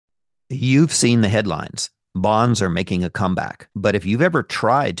You've seen the headlines. Bonds are making a comeback. But if you've ever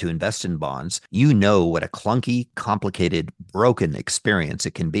tried to invest in bonds, you know what a clunky, complicated, broken experience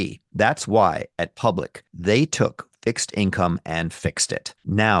it can be. That's why at Public, they took fixed income and fixed it.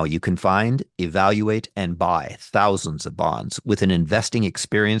 Now you can find, evaluate, and buy thousands of bonds with an investing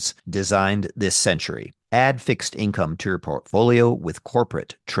experience designed this century. Add fixed income to your portfolio with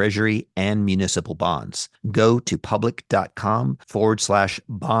corporate, treasury, and municipal bonds. Go to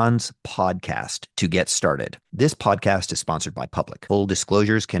public.com/bonds podcast to get started. This podcast is sponsored by Public. Full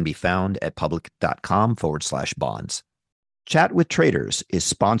disclosures can be found at public.com/bonds. Chat with Traders is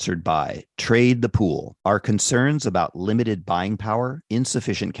sponsored by Trade the Pool. Are concerns about limited buying power,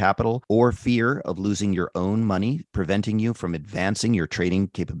 insufficient capital, or fear of losing your own money preventing you from advancing your trading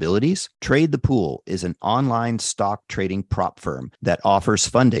capabilities? Trade the Pool is an online stock trading prop firm that offers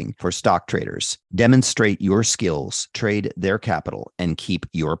funding for stock traders. Demonstrate your skills, trade their capital, and keep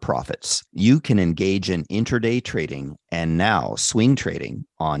your profits. You can engage in intraday trading and now swing trading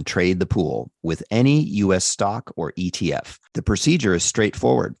on Trade the Pool with any U.S. stock or ETF. The procedure is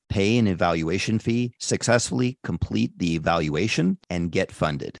straightforward. Pay an evaluation fee, successfully complete the evaluation, and get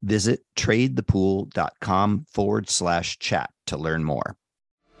funded. Visit tradethepool.com/chat to learn more.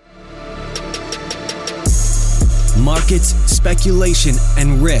 Markets, speculation,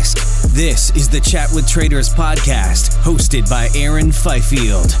 and risk. This is the Chat with Traders podcast, hosted by Aaron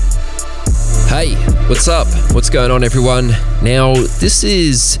Fifield. Hey, what's up? What's going on, everyone? Now, this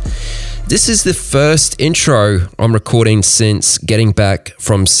is the first intro I'm recording since getting back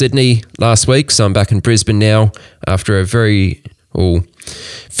from Sydney last week. So I'm back in Brisbane now after a fairly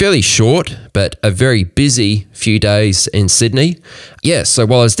short, but a very busy few days in Sydney. Yeah, so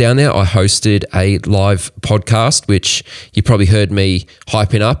while I was down there, I hosted a live podcast, which you probably heard me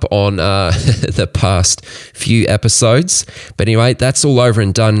hyping up on the past few episodes. But anyway, that's all over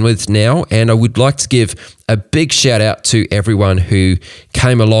and done with now. And I would like to give a big shout out to everyone who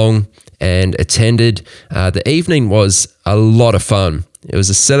came along and attended. The evening was a lot of fun. It was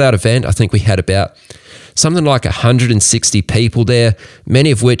a sellout event. I think we had about something like 160 people there,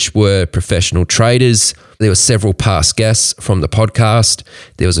 many of which were professional traders. There were several past guests from the podcast.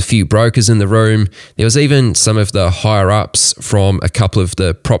 There was a few brokers in the room. There was even some of the higher ups from a couple of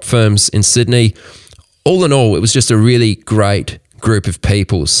the prop firms in Sydney. All in all, it was just a really great group of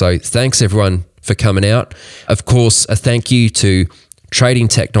people. So thanks everyone for coming out. Of course, a thank you to Trading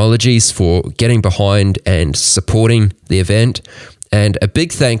Technologies for getting behind and supporting the event. And a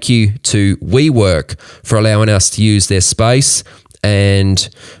big thank you to WeWork for allowing us to use their space and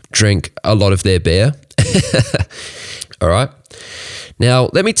drink a lot of their beer. All right. Now,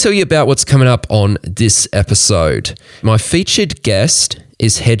 let me tell you about what's coming up on this episode. My featured guest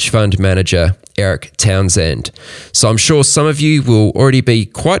is hedge fund manager Eric Townsend. So I'm sure some of you will already be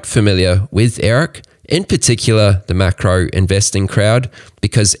quite familiar with Eric, in particular the macro investing crowd,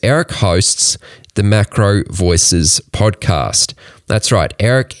 because Eric hosts the Macro Voices podcast. That's right,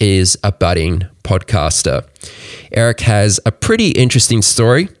 Eric is a budding podcaster. Eric has a pretty interesting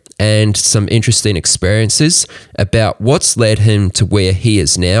story and some interesting experiences about what's led him to where he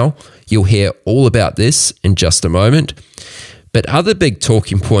is now. You'll hear all about this in just a moment. But other big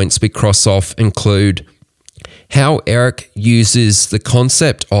talking points we cross off include how Eric uses the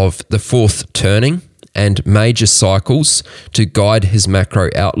concept of the fourth turning and major cycles to guide his macro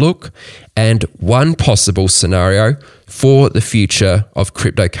outlook, and one possible scenario for the future of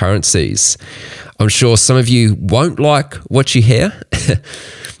cryptocurrencies. I'm sure some of you won't like what you hear,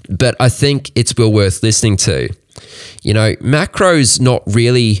 but I think it's well worth listening to. You know, macro's not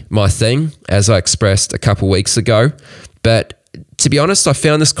really my thing, as I expressed a couple weeks ago, but to be honest, I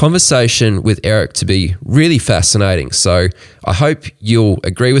found this conversation with Eric to be really fascinating. So I hope you'll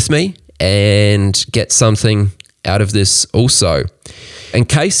agree with me and get something out of this also. In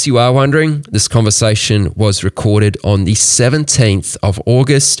case you are wondering, this conversation was recorded on the 17th of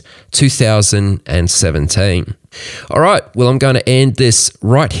August, 2017. All right, well, I'm going to end this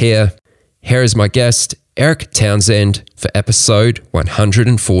right here. Here is my guest, Eric Townsend, for episode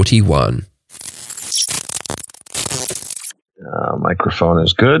 141. Microphone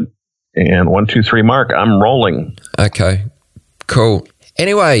is good. And 1, 2, 3, Mark, I'm rolling. Okay, cool.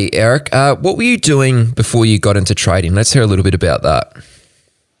 Anyway, Eric, what were you doing before you got into trading? Let's hear a little bit about that.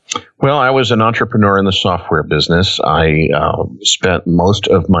 Well, I was an entrepreneur in the software business. I spent most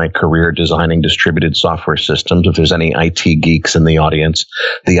of my career designing distributed software systems. If there's any IT geeks in the audience,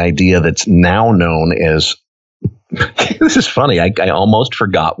 the idea that's now known as This is funny. I almost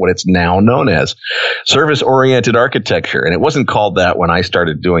forgot what it's now known as, service-oriented architecture. And it wasn't called that when I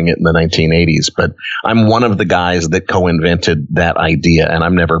started doing it in the 1980s, but I'm one of the guys that co-invented that idea. And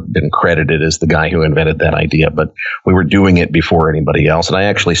I've never been credited as the guy who invented that idea, but we were doing it before anybody else. And I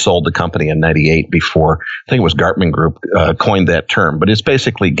actually sold the company in 98 before, I think it was Gartman Group, coined that term. But it's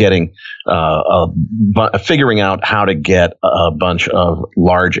basically getting figuring out how to get a bunch of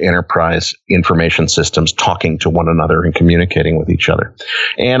large enterprise information systems talking to one another and communicating with each other.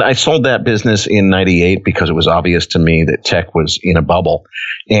 And I sold that business in 98 because it was obvious to me that tech was in a bubble.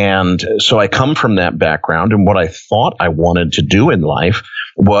 And so I come from that background, and what I thought I wanted to do in life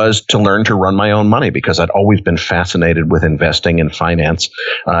was to learn to run my own money, because I'd always been fascinated with investing and finance.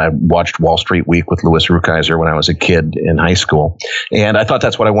 I watched Wall Street Week with Louis Rukeyser when I was a kid in high school, and I thought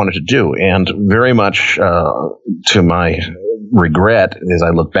that's what I wanted to do. And very much to my regret, as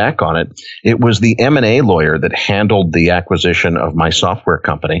I look back on it, it was the M&A lawyer that handled the acquisition of my software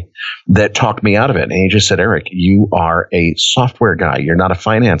company that talked me out of it. And he just said, Eric, you are a software guy. You're not a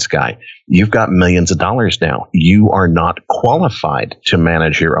finance guy. You've got millions of dollars now. You are not qualified to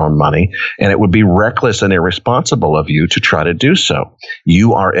manage your own money, and it would be reckless and irresponsible of you to try to do so.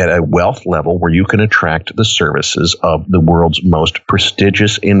 You are at a wealth level where you can attract the services of the world's most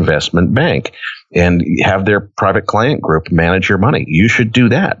prestigious investment bank and have their private client group manage your money. You should do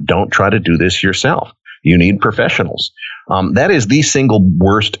that. Don't try to do this yourself. You need professionals. That is the single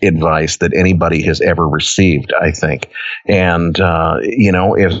worst advice that anybody has ever received, I think. And,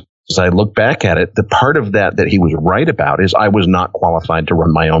 as I look back at it, the part of that he was right about is I was not qualified to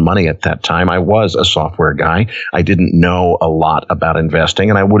run my own money at that time. I was a software guy. I didn't know a lot about investing,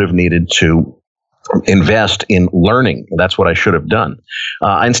 and I would have needed to invest in learning. That's what I should have done.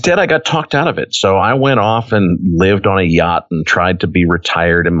 Instead, I got talked out of it. So I went off and lived on a yacht and tried to be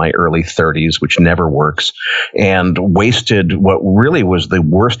retired in my early 30s, which never works, and wasted what really was the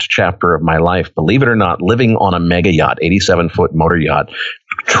worst chapter of my life. Believe it or not, living on a mega yacht, 87-foot motor yacht,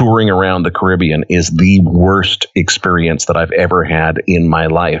 touring around the Caribbean is the worst experience that I've ever had in my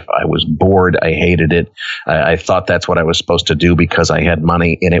life. I was bored. I hated it. I thought that's what I was supposed to do because I had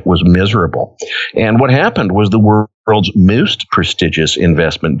money, and it was miserable. And what happened was the world's most prestigious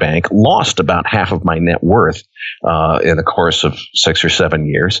investment bank lost about half of my net worth in the course of 6 or 7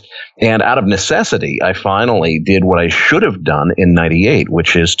 years. And out of necessity, I finally did what I should have done in 98,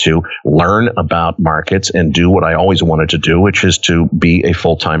 which is to learn about markets and do what I always wanted to do, which is to be a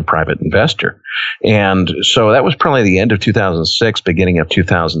full-time private investor. And so that was probably the end of 2006, beginning of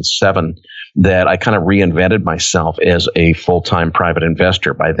 2007, that I kind of reinvented myself as a full-time private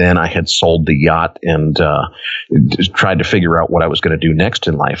investor. By then, I had sold the yacht and tried to figure out what I was going to do next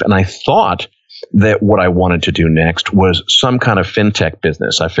in life. And I thought that what I wanted to do next was some kind of fintech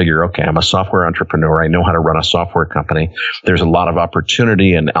business. I figure, okay, I'm a software entrepreneur. I know how to run a software company. There's a lot of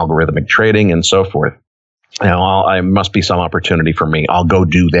opportunity in algorithmic trading and so forth. I must be some opportunity for me. I'll go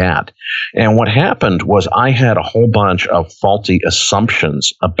do that. And what happened was I had a whole bunch of faulty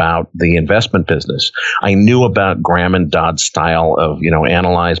assumptions about the investment business. I knew about Graham and Dodd's style of,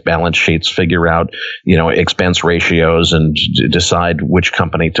 analyze balance sheets, figure out, expense ratios, and decide which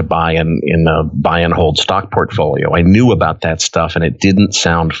company to buy in a buy and hold stock portfolio. I knew about that stuff, and it didn't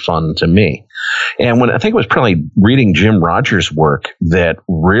sound fun to me. And when I think it was probably reading Jim Rogers' work that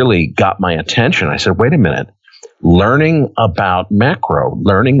really got my attention, I said, wait a minute, learning about macro,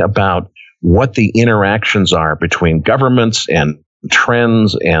 learning about what the interactions are between governments and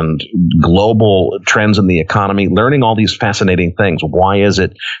trends and global trends in the economy, learning all these fascinating things. Why is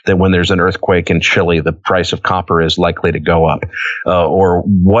it that when there's an earthquake in Chile, the price of copper is likely to go up? Or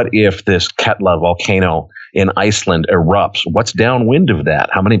what if this Katla volcano in Iceland erupts? What's downwind of that?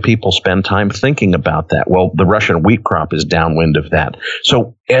 How many people spend time thinking about that? Well, the Russian wheat crop is downwind of that.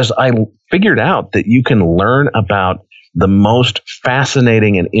 So as I figured out that you can learn about the most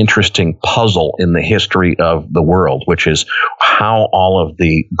fascinating and interesting puzzle in the history of the world, which is how all of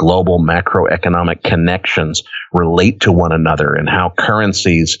the global macroeconomic connections relate to one another, and how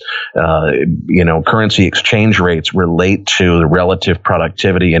currencies, currency exchange rates relate to the relative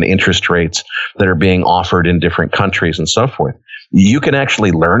productivity and interest rates that are being offered in different countries and so forth. You can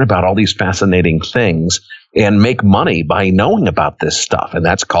actually learn about all these fascinating things and make money by knowing about this stuff. And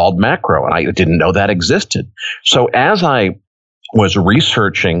that's called macro. And I didn't know that existed. So as I was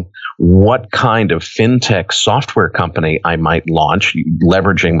researching what kind of fintech software company I might launch,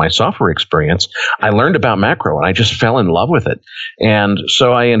 leveraging my software experience, I learned about macro and I just fell in love with it. And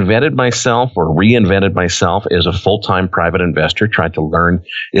so I invented myself or reinvented myself as a full-time private investor, tried to learn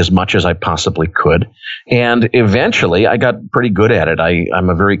as much as I possibly could. And eventually I got pretty good at it. I'm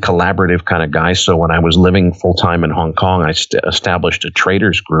a very collaborative kind of guy. So when I was living full-time in Hong Kong, I established a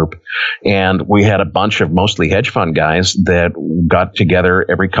traders group, and we had a bunch of mostly hedge fund guys that got together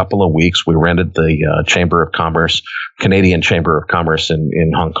every couple of weeks. We rented the Chamber of Commerce, Canadian Chamber of Commerce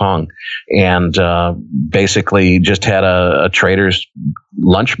in Hong Kong, and basically just had a traders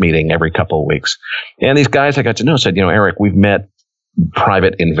lunch meeting every couple of weeks. And these guys I got to know said, Eric, we've met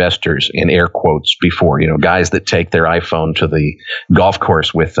private investors in air quotes before, guys that take their iPhone to the golf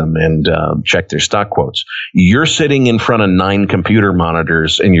course with them and check their stock quotes. You're sitting in front of 9 computer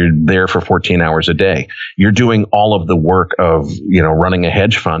monitors and you're there for 14 hours a day. You're doing all of the work of, running a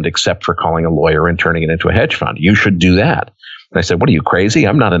hedge fund except for calling a lawyer and turning it into a hedge fund. You should do that. And I said, what are you, crazy?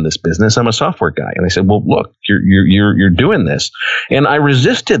 I'm not in this business. I'm a software guy. And they said, well, look, you're doing this. And I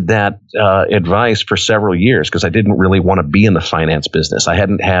resisted that advice for several years because I didn't really want to be in the finance business. I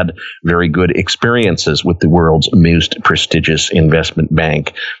hadn't had very good experiences with the world's most prestigious investment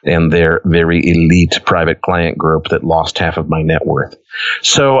bank and their very elite private client group that lost half of my net worth.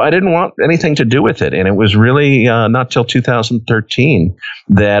 So I didn't want anything to do with it. And it was really not till 2013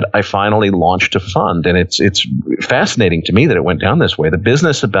 that I finally launched a fund. And it's fascinating to me that it went down this way. The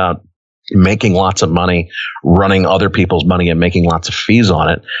business about making lots of money, running other people's money and making lots of fees on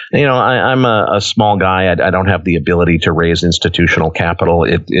it. I'm a small guy. I don't have the ability to raise institutional capital.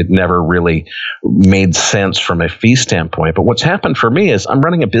 It never really made sense from a fee standpoint. But what's happened for me is I'm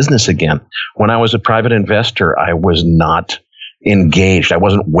running a business again. When I was a private investor, I was not engaged. I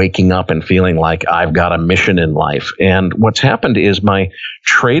wasn't waking up and feeling like I've got a mission in life. And what's happened is my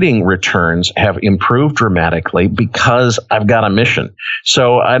trading returns have improved dramatically because I've got a mission.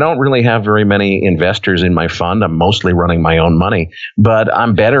 So I don't really have very many investors in my fund. I'm mostly running my own money, but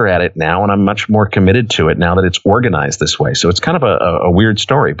I'm better at it now and I'm much more committed to it now that it's organized this way. So it's kind of a weird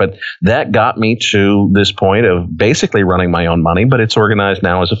story, but that got me to this point of basically running my own money, but it's organized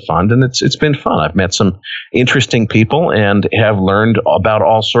now as a fund and it's been fun. I've met some interesting people and have learned about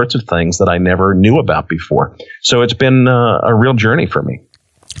all sorts of things that I never knew about before. So it's been a real journey for me.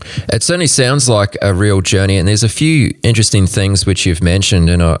 It certainly sounds like a real journey, and there's a few interesting things which you've mentioned,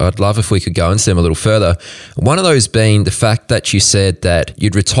 and I'd love if we could go into them a little further. One of those being the fact that you said that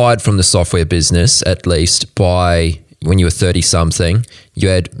you'd retired from the software business, at least by when you were 30-something. You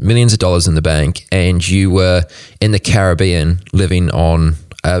had millions of dollars in the bank, and you were in the Caribbean living on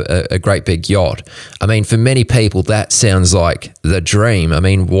a great big yacht. I mean, for many people, that sounds like the dream. I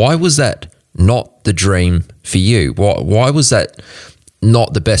mean, why was that not the dream for you? Why was that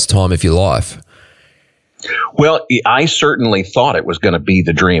not the best time of your life? Well, I certainly thought it was going to be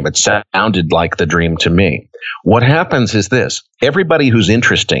the dream. It sounded like the dream to me. What happens is this. Everybody who's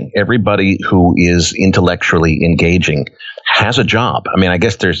interesting, everybody who is intellectually engaging has a job. I mean, I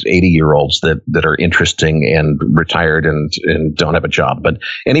guess there's 80-year-olds that are interesting and retired and don't have a job. But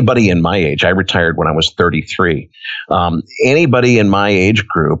anybody in my age, I retired when I was 33. Anybody in my age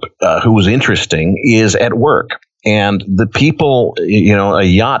group who was interesting is at work. And the people, a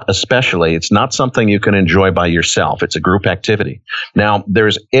yacht especially, it's not something you can enjoy by yourself. It's a group activity. Now,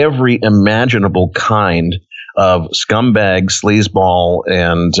 there's every imaginable kind of scumbag, sleazeball,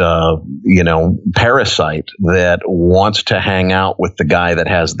 and, parasite that wants to hang out with the guy that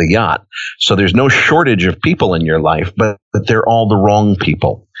has the yacht. So there's no shortage of people in your life, but they're all the wrong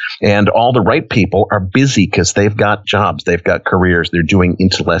people. And all the right people are busy because they've got jobs, they've got careers, they're doing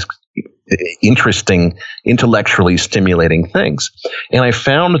interesting, intellectually stimulating things. And I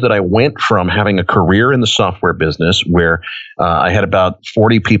found that I went from having a career in the software business where I had about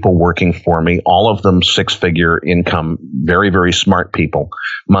 40 people working for me, all of them 6-figure income, very, very smart people.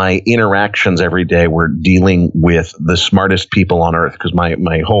 My interactions every day were dealing with the smartest people on earth because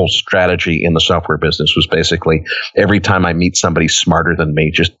my whole strategy in the software business was basically every time I meet somebody smarter than me,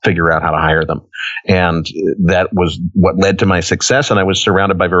 just figure out how to hire them. And that was what led to my success. And I was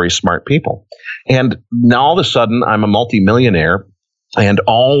surrounded by very smart people. And now all of a sudden I'm a multimillionaire. And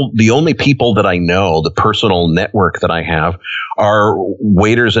the only people that I know, the personal network that I have, are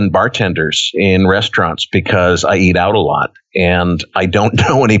waiters and bartenders in restaurants because I eat out a lot. and I don't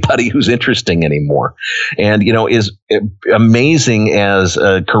know anybody who's interesting anymore. And, is amazing as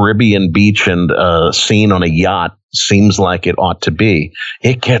a Caribbean beach and scene on a yacht seems like it ought to be,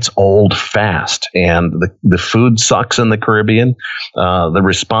 it gets old fast. And the food sucks in the Caribbean. The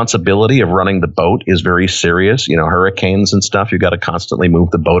responsibility of running the boat is very serious. Hurricanes and stuff, you got to constantly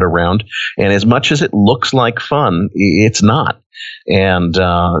move the boat around. And as much as it looks like fun, it's not. And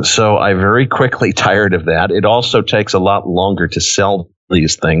so I very quickly tired of that. It also takes a lot longer to sell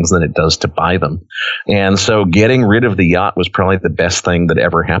these things than it does to buy them. And so getting rid of the yacht was probably the best thing that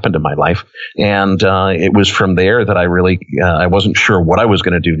ever happened in my life. And it was from there that I wasn't sure what I was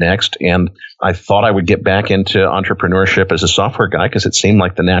going to do next. And I thought I would get back into entrepreneurship as a software guy because it seemed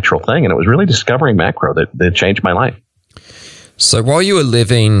like the natural thing. And it was really discovering macro that changed my life. So while you were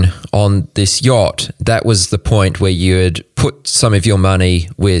living on this yacht, that was the point where you had put some of your money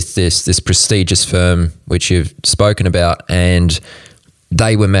with this prestigious firm, which you've spoken about, and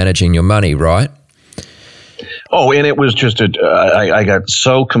they were managing your money, right? Oh, and it was just I got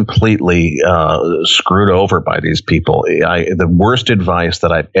so completely screwed over by these people. The worst advice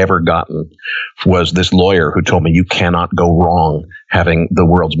that I've ever gotten was this lawyer who told me you cannot go wrong having the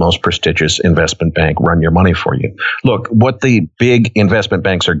world's most prestigious investment bank run your money for you. Look, what the big investment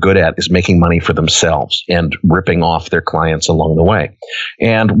banks are good at is making money for themselves and ripping off their clients along the way.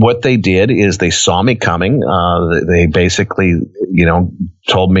 And what they did is they saw me coming. They basically,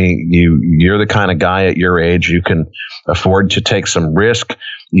 told me, you're the kind of guy at your age, you can afford to take some risk.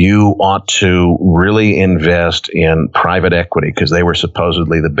 You ought to really invest in private equity because they were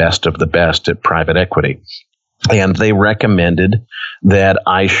supposedly the best of the best at private equity. And they recommended that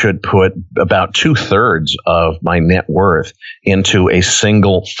I should put about 2/3 of my net worth into a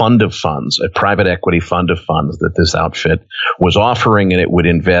single fund of funds, a private equity fund of funds that this outfit was offering, and it would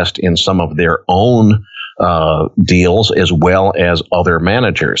invest in some of their own deals as well as other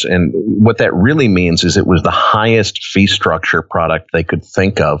managers. And what that really means is it was the highest fee structure product they could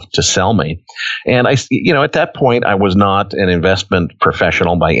think of to sell me. And at that point, I was not an investment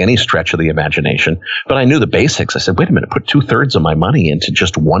professional by any stretch of the imagination, but I knew the basics. I said, wait a minute, put 2/3 of my money into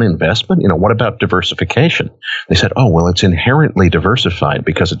just one investment? What about diversification? They said, oh, well, it's inherently diversified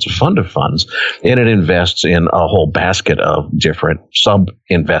because it's a fund of funds and it invests in a whole basket of different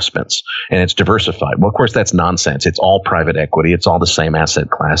sub-investments and it's diversified. Well, of course, that's nonsense. It's all private equity. It's all the same asset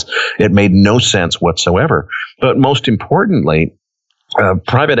class. It made no sense whatsoever. But most importantly,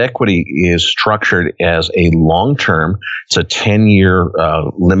 private equity is structured as a long-term, it's a 10-year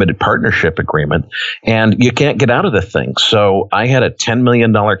limited partnership agreement, and you can't get out of the thing. So I had a $10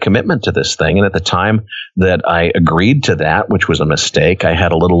 million commitment to this thing, and at the time that I agreed to that, which was a mistake, I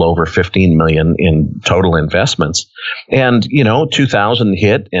had a little over $15 million in total investments. And, 2000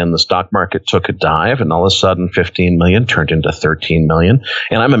 hit, and the stock market took a dive, and all of a sudden $15 million turned into $13 million,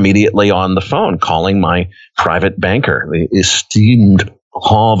 and I'm immediately on the phone calling my private banker, the esteemed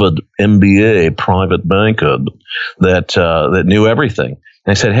Harvard MBA private banker that knew everything.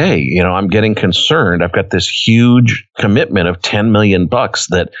 And I said, hey, I'm getting concerned. I've got this huge commitment of $10 million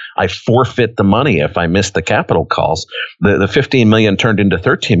that I forfeit the money if I miss the capital calls. The $15 million turned into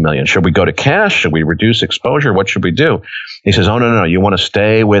 $13 million. Should we go to cash? Should we reduce exposure? What should we do? He says, oh, no. You want to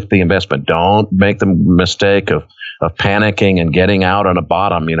stay with the investment. Don't make the mistake of panicking and getting out on a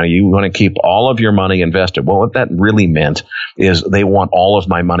bottom. You want to keep all of your money invested. Well, what that really meant is they want all of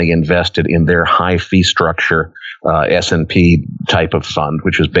my money invested in their high fee structure S&P type of fund,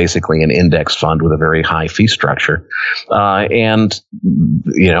 which is basically an index fund with a very high fee structure. And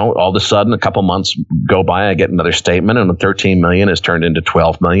all of a sudden, a couple months go by, I get another statement, and the $13 million is turned into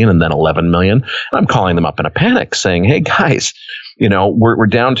 $12 million and then $11 million. I'm calling them up in a panic saying, hey, guys, we're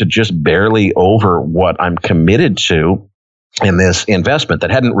down to just barely over what I'm committed to in this investment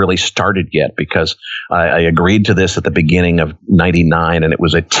that hadn't really started yet because I agreed to this at the beginning of 99, and it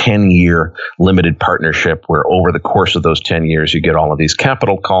was a 10-year limited partnership where over the course of those 10 years, you get all of these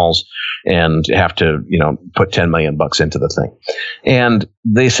capital calls and have to, put $10 million into the thing. And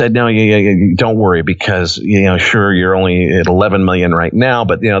they said, no, don't worry because, sure, you're only at 11 million right now,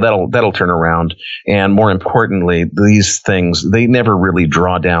 but that'll turn around. And more importantly, these things, they never really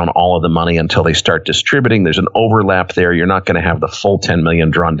draw down all of the money until they start distributing. There's an overlap there. You're not going to have the full 10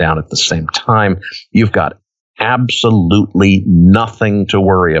 million drawn down at the same time. You've got absolutely nothing to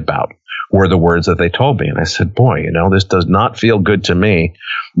worry about, were the words that they told me. And I said, boy, this does not feel good to me,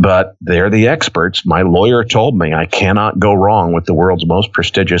 but they're the experts. My lawyer told me I cannot go wrong with the world's most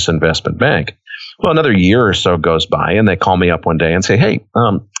prestigious investment bank. Well, another year or so goes by, and they call me up one day and say, hey,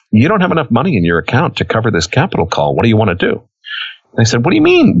 you don't have enough money in your account to cover this capital call. What do you want to do? I said, what do you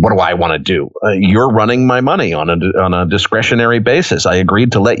mean? What do I want to do? You're running my money on a discretionary basis. I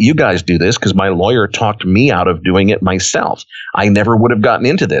agreed to let you guys do this because my lawyer talked me out of doing it myself. I never would have gotten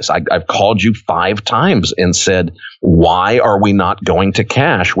into this. I've called you 5 times and said, why are we not going to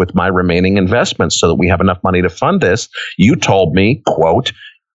cash with my remaining investments so that we have enough money to fund this? You told me, quote,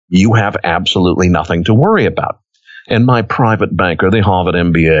 you have absolutely nothing to worry about. And my private banker, the Harvard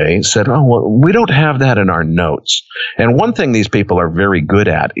MBA, said, oh, well, we don't have that in our notes. And one thing these people are very good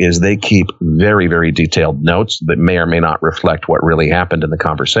at is they keep very, very detailed notes that may or may not reflect what really happened in the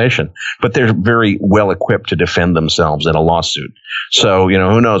conversation. But they're very well equipped to defend themselves in a lawsuit. So,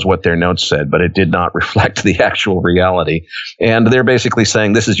 who knows what their notes said, but it did not reflect the actual reality. And they're basically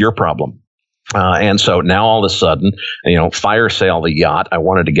saying, this is your problem. And so now all of a sudden, fire sale the yacht. I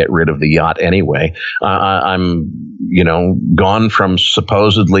wanted to get rid of the yacht anyway. I'm, gone from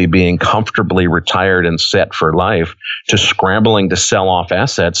supposedly being comfortably retired and set for life to scrambling to sell off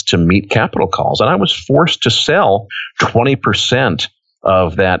assets to meet capital calls. And I was forced to sell 20%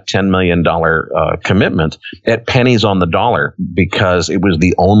 of that $10 million commitment at pennies on the dollar because it was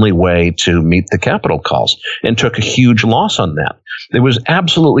the only way to meet the capital calls, and took a huge loss on that. There was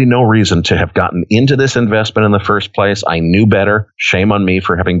absolutely no reason to have gotten into this investment in the first place. I knew better. Shame on me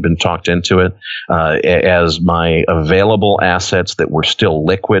for having been talked into it. As my available assets that were still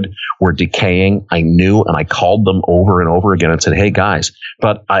liquid were decaying, I knew, and I called them over and over again and said, hey guys,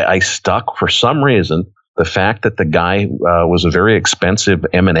 but I stuck for some reason. The fact that the guy was a very expensive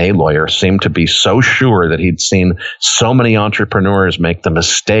M&A lawyer seemed to be so sure that he'd seen so many entrepreneurs make the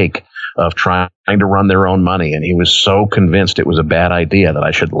mistake of trying to run their own money, and he was so convinced it was a bad idea that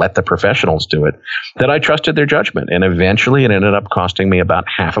I should let the professionals do it, that I trusted their judgment. And eventually it ended up costing me about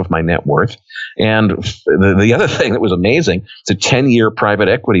half of my net worth. And the other thing that was amazing, it's a 10-year private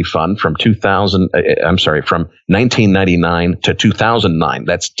equity fund from 1999 to 2009.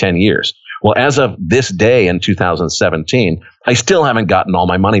 That's 10 years. Well, as of this day in 2017, I still haven't gotten all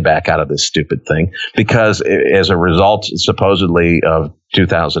my money back out of this stupid thing because as a result, supposedly, of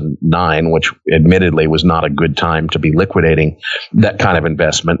 2009, which admittedly was not a good time to be liquidating that kind of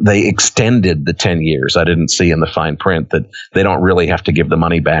investment, they extended the 10 years. I didn't see in the fine print that they don't really have to give the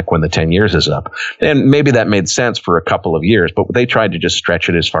money back when the 10 years is up. And maybe that made sense for a couple of years, but they tried to just stretch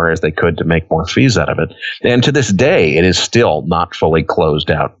it as far as they could to make more fees out of it. And to this day, it is still not fully closed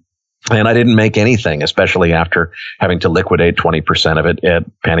out. And I didn't make anything, especially after having to liquidate 20% of it at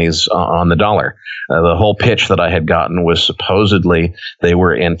pennies on the dollar. The whole pitch that I had gotten was supposedly they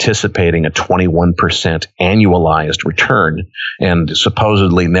were anticipating a 21% annualized return, and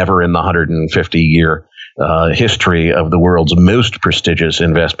supposedly never in the 150-year history of the world's most prestigious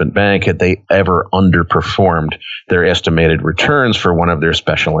investment bank had they ever underperformed their estimated returns for one of their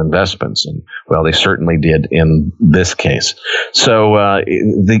special investments. And well, they certainly did in this case. So,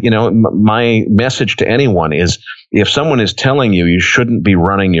 my message to anyone is, if someone is telling you shouldn't be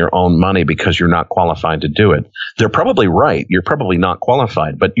running your own money because you're not qualified to do it, they're probably right. You're probably not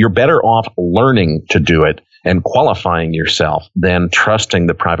qualified, but you're better off learning to do it and qualifying yourself than trusting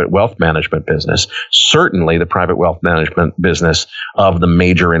the private wealth management business. Certainly the private wealth management business of the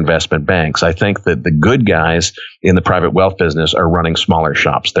major investment banks. I think that the good guys in the private wealth business are running smaller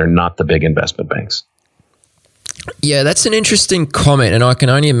shops. They're not the big investment banks. Yeah, that's an interesting comment, and I can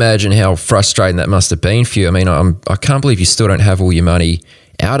only imagine how frustrating that must have been for you. I mean, I can't believe you still don't have all your money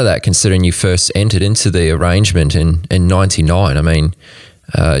out of that, considering you first entered into the arrangement in 99. I mean,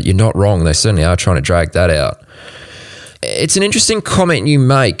 you're not wrong. They certainly are trying to drag that out. It's an interesting comment you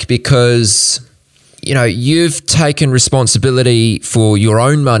make because, you've taken responsibility for your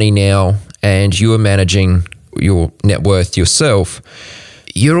own money now and you are managing your net worth yourself.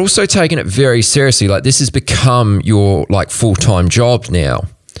 You're also taking it very seriously. Like, this has become your full-time job now.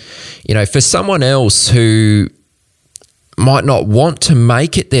 For someone else who might not want to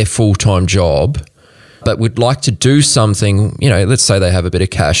make it their full-time job, but would like to do something, let's say they have a bit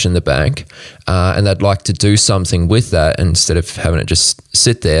of cash in the bank and they'd like to do something with that instead of having it just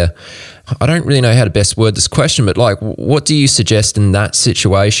sit there. I don't really know how to best word this question, but what do you suggest in that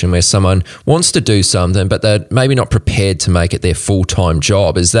situation where someone wants to do something, but they're maybe not prepared to make it their full-time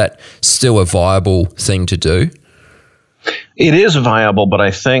job? Is that still a viable thing to do? It is viable, but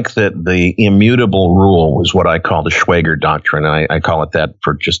I think that the immutable rule is what I call the Schwager Doctrine. And I call it that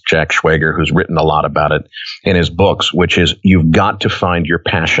for just Jack Schwager, who's written a lot about it in his books, which is you've got to find your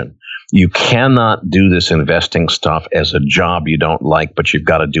passion. You cannot do this investing stuff as a job you don't like, but you've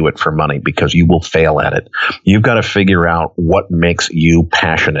got to do it for money because you will fail at it. You've got to figure out what makes you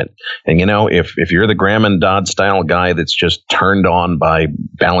passionate. And, if you're the Graham and Dodd style guy that's just turned on by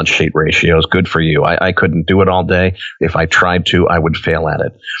balance sheet ratios, good for you. I couldn't do it all day. If I tried to, I would fail at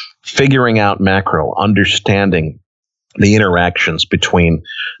it. Figuring out macro, understanding the interactions between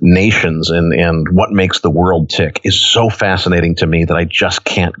nations and what makes the world tick is so fascinating to me that I just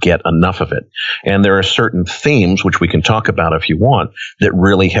can't get enough of it. And there are certain themes, which we can talk about if you want, that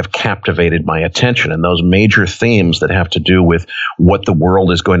really have captivated my attention. And those major themes that have to do with what the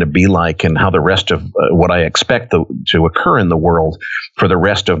world is going to be like and how the rest of what I expect to occur in the world for the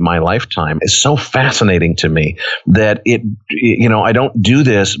rest of my lifetime is so fascinating to me that I don't do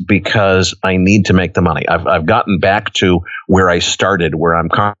this because I need to make the money. I've gotten back to where I started, where I'm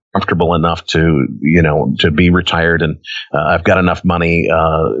comfortable enough to be retired, and I've got enough money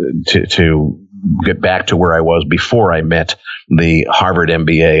to get back to where I was before I met the Harvard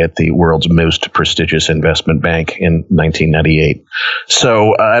MBA at the world's most prestigious investment bank in 1998.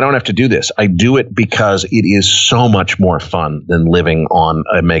 So I don't have to do this. I do it because it is so much more fun than living on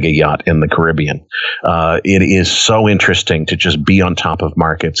a mega yacht in the Caribbean. It is so interesting to just be on top of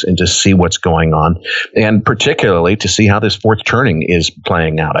markets and to see what's going on, and particularly to see how this fourth turning is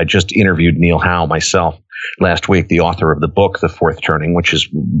playing out. I just interviewed Neil Howe myself last week, the author of the book, The Fourth Turning, which is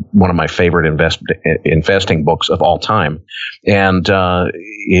one of my favorite investing books of all time. And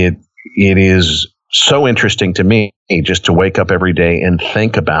it is so interesting to me just to wake up every day and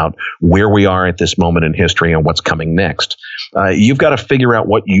think about where we are at this moment in history and what's coming next. You've got to figure out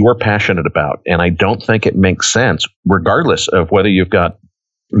what you're passionate about. And I don't think it makes sense, regardless of whether you've got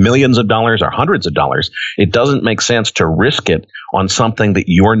millions of dollars or hundreds of dollars, it doesn't make sense to risk it on something that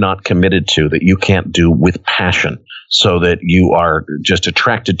you're not committed to, that you can't do with passion, so that you are just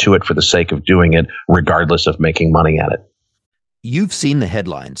attracted to it for the sake of doing it, regardless of making money at it. You've seen the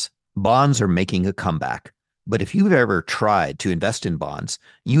headlines. Bonds are making a comeback. But if you've ever tried to invest in bonds,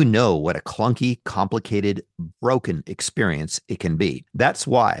 you know what a clunky, complicated, broken experience it can be. That's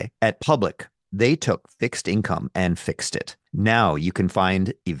why at Public, they took fixed income and fixed it. Now you can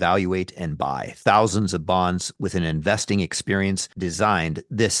find, evaluate, and buy thousands of bonds with an investing experience designed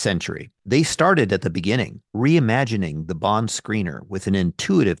this century. They started at the beginning, reimagining the bond screener with an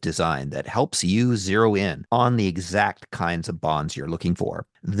intuitive design that helps you zero in on the exact kinds of bonds you're looking for.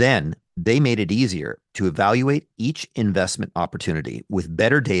 Then they made it easier to evaluate each investment opportunity with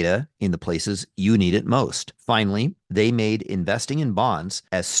better data in the places you need it most. Finally, they made investing in bonds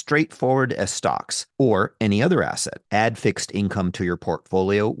as straightforward as stocks or any other asset. Add fixed income to your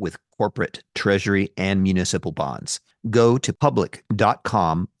portfolio with corporate, treasury, and municipal bonds. Go to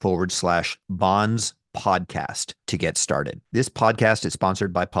public.com/bonds podcast to get started. This podcast is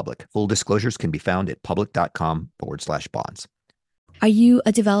sponsored by Public. Full disclosures can be found at public.com/bonds. Are you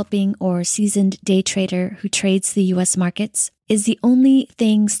a developing or seasoned day trader who trades the U.S. markets? Is the only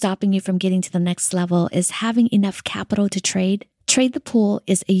thing stopping you from getting to the next level is having enough capital to trade? Trade the Pool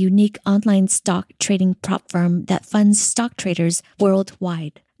is a unique online stock trading prop firm that funds stock traders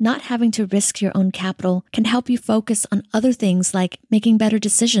worldwide. Not having to risk your own capital can help you focus on other things like making better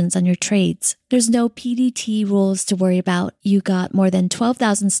decisions on your trades. There's no PDT rules to worry about. You got more than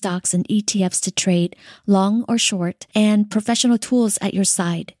 12,000 stocks and ETFs to trade, long or short, and professional tools at your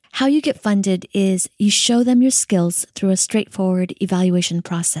side. How you get funded is you show them your skills through a straightforward evaluation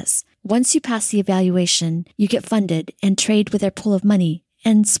process. Once you pass the evaluation, you get funded and trade with their pool of money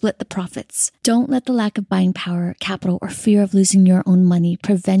and split the profits. Don't let the lack of buying power, capital, or fear of losing your own money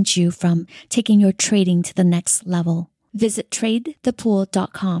prevent you from taking your trading to the next level. Visit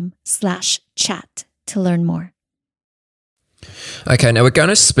tradethepool.com/chat to learn more. Okay, now we're going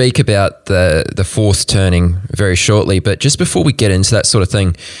to speak about the fourth turning very shortly, but just before we get into that sort of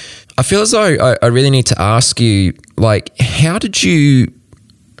thing, I feel as though I really need to ask you, how did you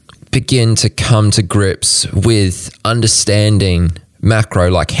begin to come to grips with understanding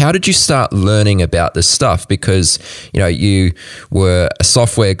macro? How did you start learning about this stuff? Because, you were a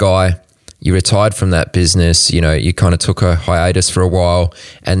software guy, you retired from that business, you kind of took a hiatus for a while,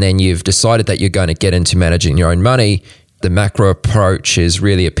 and then you've decided that you're going to get into managing your own money. The macro approach has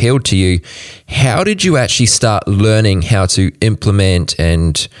really appealed to you. How did you actually start learning how to implement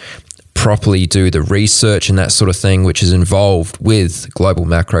and properly do the research and that sort of thing, which is involved with global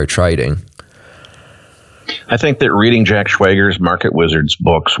macro trading? I think that reading Jack Schwager's Market Wizards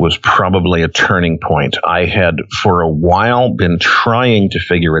books was probably a turning point. I had for a while been trying to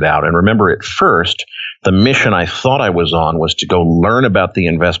figure it out. And remember, at first, the mission I thought I was on was to go learn about the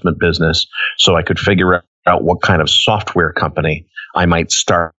investment business so I could figure out what kind of software company I might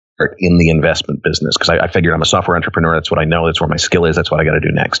start in the investment business because I figured I'm a software entrepreneur. That's what I know. That's where my skill is. That's what I got to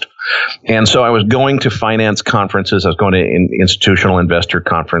do next. And so I was going to finance conferences. I was going to institutional investor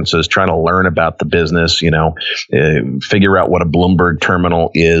conferences, trying to learn about the business, figure out what a Bloomberg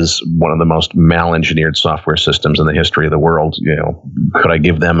terminal is, one of the most mal-engineered software systems in the history of the world. Could I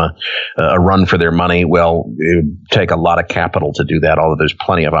give them a run for their money? Well, it would take a lot of capital to do that, although there's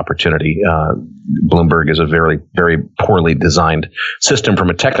plenty of opportunity. Bloomberg is a very, very poorly designed system from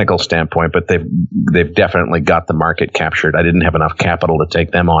a technical standpoint, but they've definitely got the market captured. I didn't have enough capital to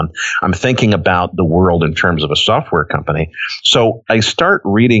take them on. I'm thinking about the world in terms of a software company. So I start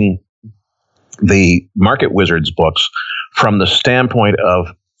reading the Market Wizards books from the standpoint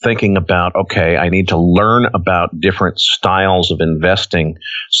of thinking about, okay, I need to learn about different styles of investing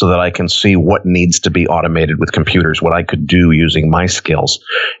so that I can see what needs to be automated with computers, what I could do using my skills.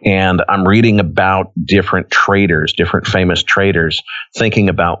 And I'm reading about different traders, different famous traders, thinking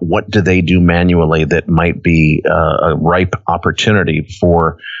about what do they do manually that might be a ripe opportunity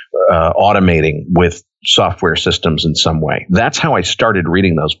for automating with software systems in some way. That's how I started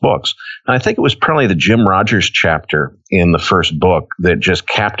reading those books. And I think it was probably the Jim Rogers chapter in the first book that just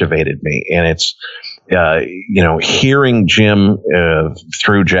captivated me. And it's, hearing Jim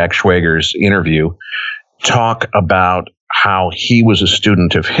through Jack Schwager's interview talk about how he was a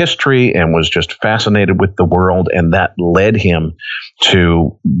student of history and was just fascinated with the world. And that led him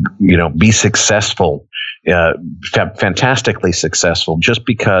to, be successful, fantastically successful, just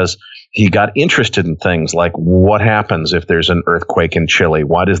because he got interested in things like what happens if there's an earthquake in Chile?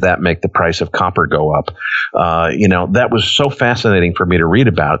 Why does that make the price of copper go up? That was so fascinating for me to read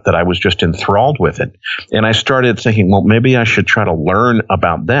about that I was just enthralled with it. And I started thinking, well, maybe I should try to learn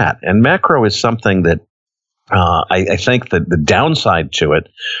about that. And macro is something that I think that the downside to it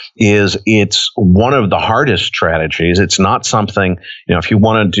is it's one of the hardest strategies. It's not something, if you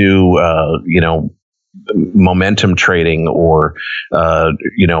want to do, momentum trading or,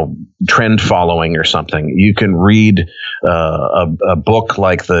 trend following or something. You can read a book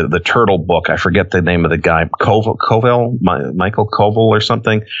like the Turtle book. I forget the name of the guy, Michael Koval or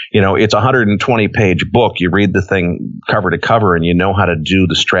something. It's a 120-page book. You read the thing cover to cover and you know how to do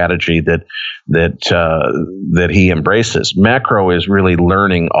the strategy that he embraces. Macro is really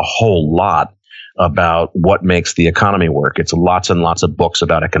learning a whole lot about what makes the economy work. It's lots and lots of books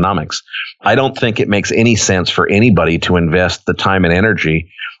about economics. I don't think it makes any sense for anybody to invest the time and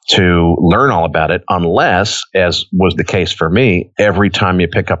energy to learn all about it unless, as was the case for me, every time you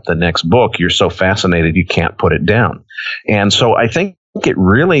pick up the next book, you're so fascinated you can't put it down. And so I think it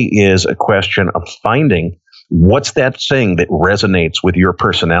really is a question of finding what's that thing that resonates with your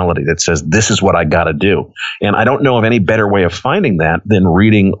personality that says, this is what I got to do? And I don't know of any better way of finding that than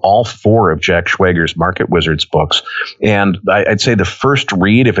reading all 4 of Jack Schwager's Market Wizards books. And I'd say the first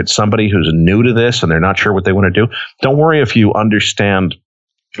read, if it's somebody who's new to this and they're not sure what they want to do, don't worry if you understand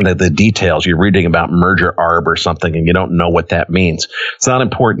the details. You're reading about merger arb or something and you don't know what that means. It's not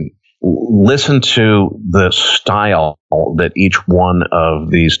important. Listen to the style that each one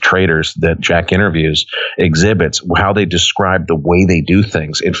of these traders that Jack interviews exhibits, how they describe the way they do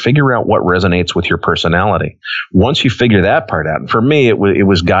things, and figure out what resonates with your personality. Once you figure that part out, and for me, it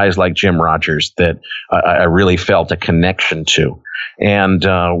was guys like Jim Rogers that I really felt a connection to. And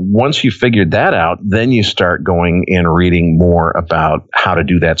once you figured that out, then you start going and reading more about how to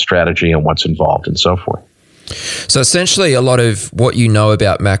do that strategy and what's involved and so forth. So essentially, a lot of what you know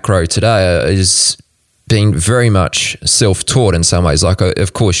about macro today is being very much self-taught in some ways. Like,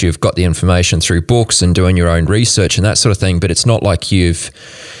 of course, you've got the information through books and doing your own research and that sort of thing, but it's not like you've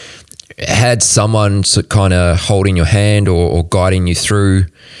had someone kind of holding your hand or guiding you through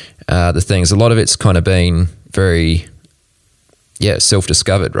the things. A lot of it's kind of been very,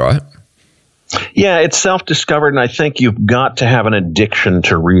 self-discovered, right? Yeah, it's self-discovered, and I think you've got to have an addiction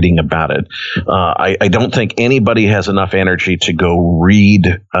to reading about it. I don't think anybody has enough energy to go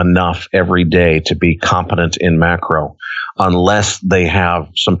read enough every day to be competent in macro unless they have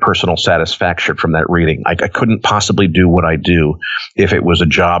some personal satisfaction from that reading. I couldn't possibly do what I do if it was a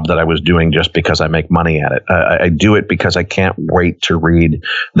job that I was doing just because I make money at it. I do it because I can't wait to read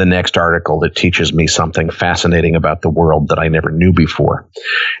the next article that teaches me something fascinating about the world that I never knew before.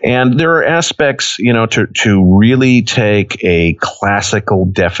 And there are aspects, to really take a classical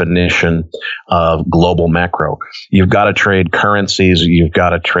definition of global macro. You've got to trade currencies. You've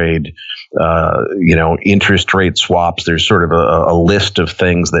got to trade interest rate swaps. There's sort of a list of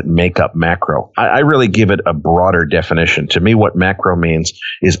things that make up macro. I really give it a broader definition. To me, what macro means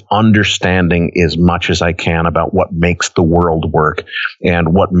is understanding as much as I can about what makes the world work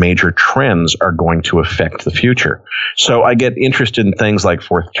and what major trends are going to affect the future. So I get interested in things like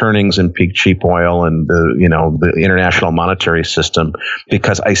fourth turnings and peak cheap oil and the international monetary system,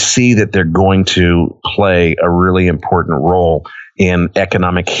 because I see that they're going to play a really important role in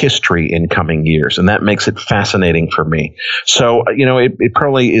economic history in coming years. And that makes it fascinating for me. So, it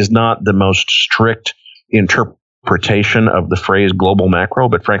probably is not the most strict interpretation of the phrase global macro,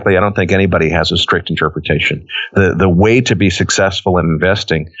 but frankly, I don't think anybody has a strict interpretation. The way to be successful in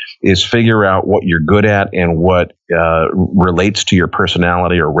investing is figure out what you're good at and what relates to your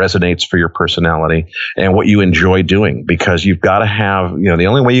personality or resonates for your personality and what you enjoy doing, because you've got to have, the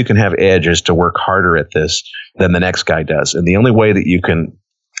only way you can have edge is to work harder at this than the next guy does. And the only way that you can,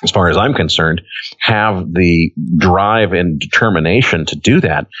 as far as I'm concerned, have the drive and determination to do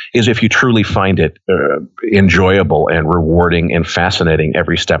that is if you truly find it enjoyable and rewarding and fascinating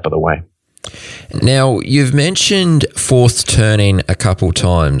every step of the way. Now, you've mentioned fourth turning a couple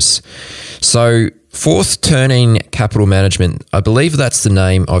times. So Fourth Turning Capital Management, I believe that's the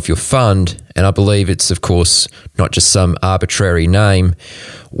name of your fund, and I believe it's, of course, not just some arbitrary name.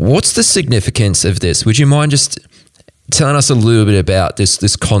 What's the significance of this? Would you mind just telling us a little bit about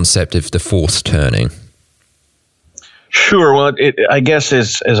this concept of the fourth turning? Sure. Well, I guess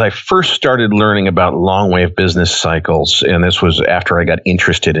as I first started learning about long wave business cycles, and this was after I got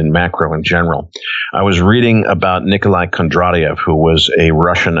interested in macro in general, I was reading about Nikolai Kondratiev, who was a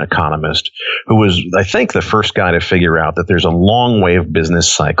Russian economist, who was, I think, the first guy to figure out that there's a long wave business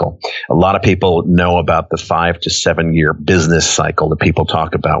cycle. A lot of people know about the 5 to 7 year business cycle that people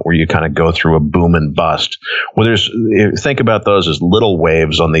talk about, where you kind of go through a boom and bust. Well, think about those as little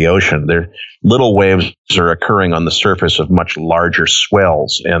waves on the ocean. Little waves are occurring on the surface of much larger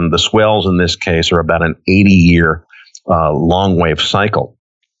swells, and the swells in this case are about an 80-year long wave cycle.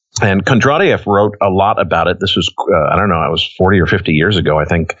 And Kondratiev wrote a lot about it. This was, it was 40 or 50 years ago, I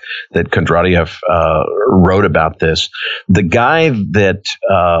think, that Kondratiev wrote about this. The guy that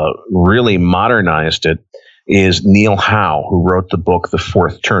really modernized it is Neil Howe, who wrote the book The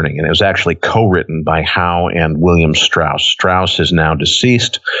Fourth Turning, and it was actually co-written by Howe and William Strauss. Strauss is now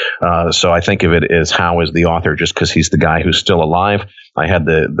deceased, so I think of it as Howe as the author just because he's the guy who's still alive. I had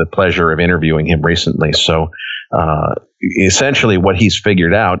the pleasure of interviewing him recently. So essentially what he's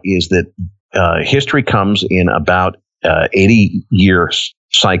figured out is that history comes in about 80-year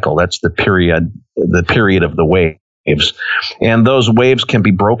cycle. That's the period of the wave. And those waves can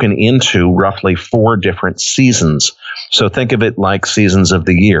be broken into roughly 4 different seasons. So think of it like seasons of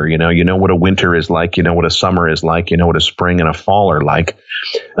the year. You know what a winter is like, you know what a summer is like, you know what a spring and a fall are like.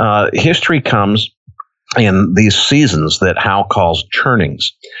 History comes in these seasons that Howe calls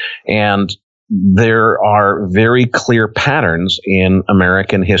turnings. And there are very clear patterns in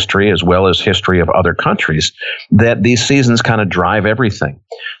American history as well as history of other countries that these seasons kind of drive everything.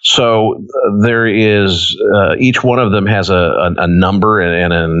 So there is, each one of them has a number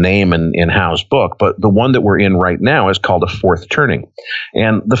and a name in Howe's book, but the one that we're in right now is called a fourth turning.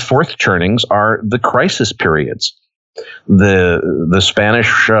 And the fourth turnings are the crisis periods. The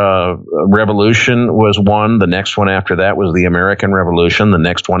Spanish Revolution was one. The next one after that was the American Revolution. The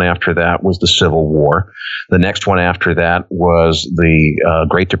next one after that was the Civil War. The next one after that was the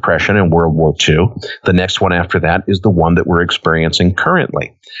Great Depression and World War II. The next one after that is the one that we're experiencing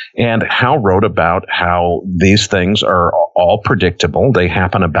currently. And Howe wrote about how these things are all predictable. They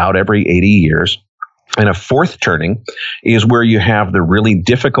happen about every 80 years. And a fourth turning is where you have the really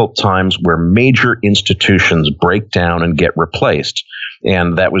difficult times where major institutions break down and get replaced.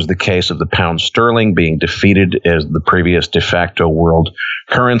 And that was the case of the pound sterling being defeated as the previous de facto world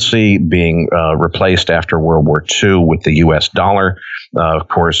currency, being replaced after World War II with the U.S. dollar. Of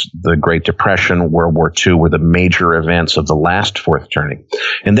course, the Great Depression, World War II were the major events of the last fourth turning.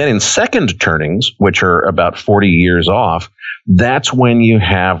 And then in second turnings, which are about 40 years off, that's when you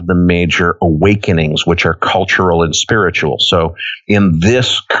have the major awakenings, which are cultural and spiritual. So in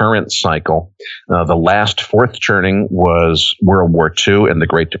this current cycle, the last fourth turning was World War II and the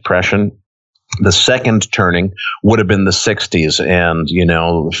Great Depression. The second turning would have been the 60s and,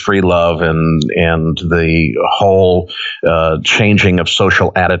 free love and the whole changing of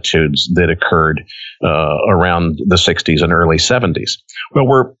social attitudes that occurred around the 60s and early 70s. Well,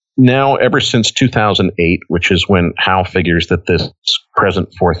 we're now, ever since 2008, which is when Howe figures that this present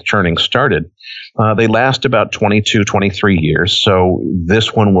fourth turning started. They last about 22, 23 years. So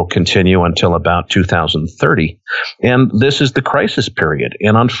this one will continue until about 2030. And this is the crisis period.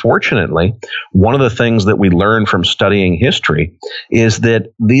 And unfortunately, one of the things that we learn from studying history is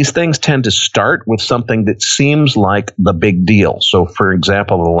that these things tend to start with something that seems like the big deal. So, for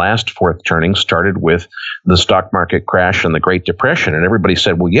example, the last fourth turning started with the stock market crash and the Great Depression. And everybody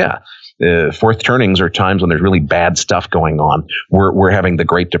said, well, yeah, fourth turnings are times when there's really bad stuff going on. We're having the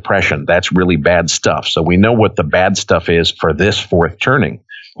Great Depression. That's really bad stuff. So we know what the bad stuff is for this fourth turning.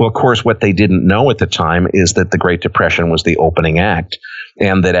 Well, of course, what they didn't know at the time is that the Great Depression was the opening act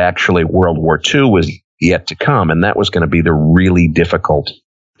and that actually World War II was yet to come. And that was going to be the really difficult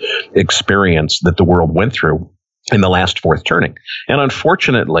experience that the world went through in the last fourth turning. And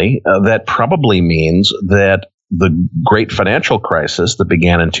unfortunately, that probably means that the great financial crisis that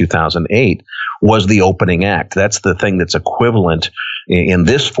began in 2008 was the opening act. That's the thing that's equivalent in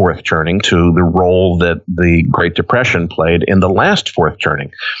this fourth turning to the role that the Great Depression played in the last fourth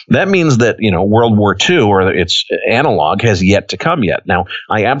turning. That means that, World War II or its analog has yet to come yet. Now,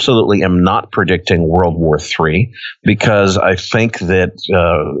 I absolutely am not predicting World War III because I think that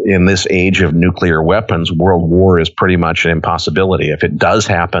in this age of nuclear weapons, world war is pretty much an impossibility. If it does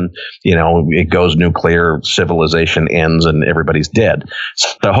happen, it goes nuclear, civilization ends, and everybody's dead.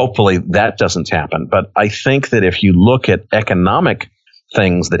 So hopefully that doesn't happen. But I think that if you look at economic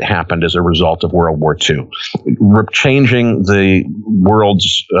things that happened as a result of World War II, changing the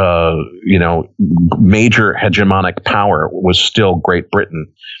world's, major hegemonic power was still Great Britain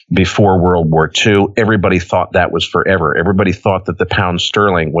before World War II. Everybody thought that was forever. Everybody thought that the pound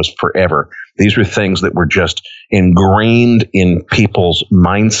sterling was forever. These were things that were just ingrained in people's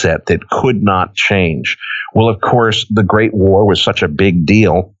mindset that could not change. Well, of course, the Great War was such a big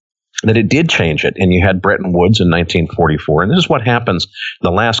deal that it did change it. And you had Bretton Woods in 1944. And this is what happens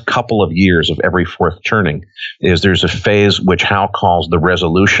the last couple of years of every fourth turning is there's a phase which Howe calls the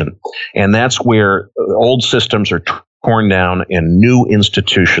resolution. And that's where old systems are torn down and new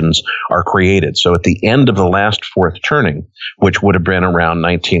institutions are created. So at the end of the last fourth turning, which would have been around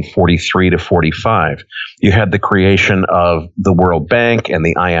 1943 to 45, you had the creation of the World Bank and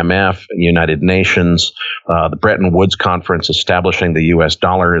the IMF, United Nations, the Bretton Woods Conference establishing the U.S.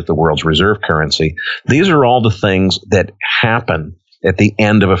 dollar as the world's reserve currency. These are all the things that happen at the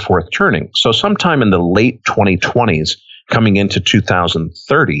end of a fourth turning. So sometime in the late 2020s, coming into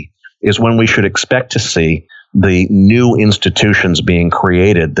 2030, is when we should expect to see the new institutions being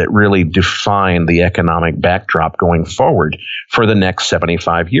created that really define the economic backdrop going forward for the next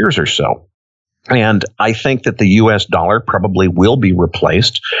 75 years or so. And I think that the U.S. dollar probably will be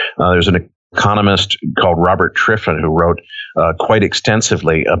replaced. There's an economist called Robert Triffin who wrote quite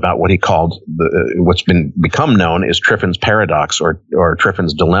extensively about what he called what's become known as Triffin's paradox or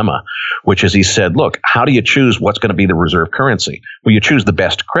Triffin's dilemma, which is he said, look, how do you choose what's going to be the reserve currency? Well, you choose the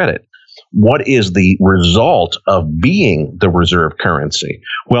best credit. What is the result of being the reserve currency?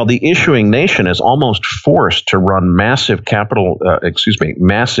 Well, the issuing nation is almost forced to run massive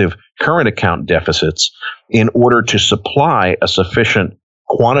massive current account deficits in order to supply a sufficient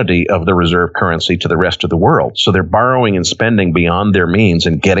quantity of the reserve currency to the rest of the world. So they're borrowing and spending beyond their means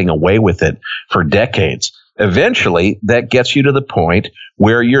and getting away with it for decades. Eventually, that gets you to the point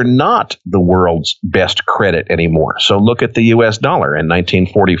where you're not the world's best credit anymore. So look at the U.S. dollar. In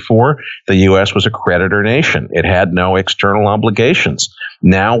 1944, the U.S. was a creditor nation. It had no external obligations.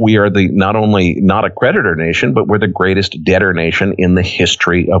 Now we are not only not a creditor nation, but we're the greatest debtor nation in the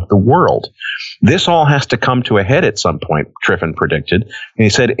history of the world. This all has to come to a head at some point, Triffin predicted. And he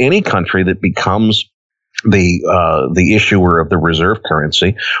said any country that becomes the issuer of the reserve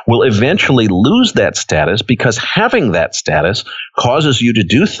currency will eventually lose that status because having that status causes you to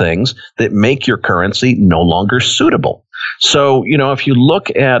do things that make your currency no longer suitable. So, if you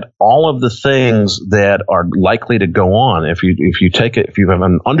look at all of the things that are likely to go on, if you have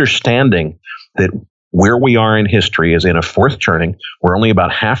an understanding that where we are in history is in a fourth turning, we're only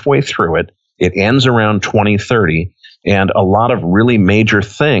about halfway through it. It ends around 2030. And a lot of really major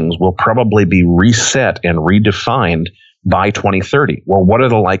things will probably be reset and redefined by 2030. Well, what are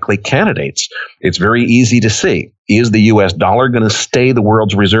the likely candidates? It's very easy to see. Is the U.S. dollar going to stay the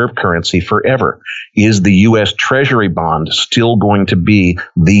world's reserve currency forever? Is the U.S. Treasury bond still going to be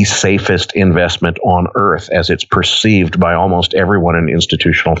the safest investment on earth as it's perceived by almost everyone in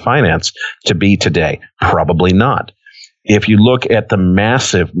institutional finance to be today? Probably not. If you look at the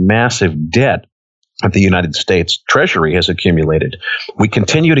massive, massive debt that the United States Treasury has accumulated. We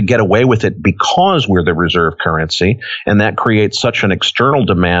continue to get away with it because we're the reserve currency, and that creates such an external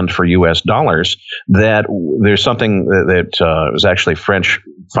demand for U.S. dollars that there's something that was actually French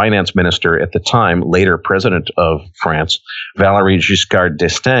finance minister at the time, later president of France, Valéry Giscard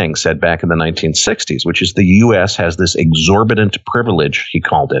d'Estaing, said back in the 1960s, which is the U.S. has this exorbitant privilege, he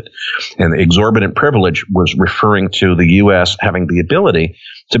called it. And the exorbitant privilege was referring to the U.S. having the ability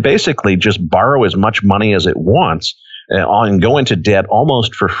to basically just borrow as much money as it wants and go into debt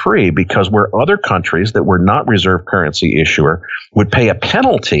almost for free, because where other countries that were not reserve currency issuer would pay a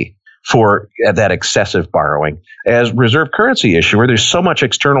penalty for that excessive borrowing. As reserve currency issuer, there's so much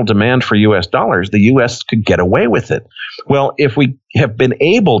external demand for U.S. dollars, the U.S. could get away with it. Well, if we have been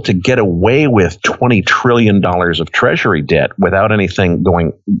able to get away with $20 trillion of treasury debt without anything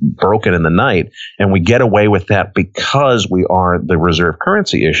going broken in the night, and we get away with that because we are the reserve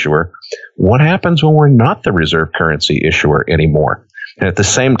currency issuer, what happens when we're not the reserve currency issuer anymore? And at the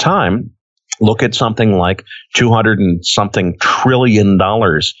same time, look at something like $200 and something trillion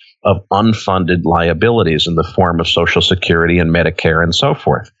of unfunded liabilities in the form of Social Security and Medicare and so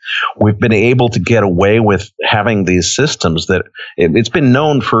forth. We've been able to get away with having these systems that it's been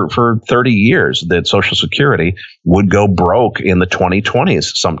known for 30 years that Social Security would go broke in the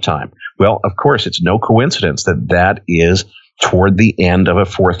 2020s sometime. Well, of course, it's no coincidence that that is toward the end of a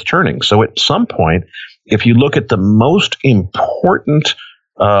fourth turning. So at some point, if you look at the most important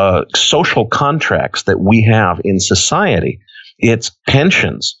social contracts that we have in society, it's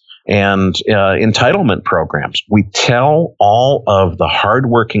pensions and entitlement programs. We tell all of the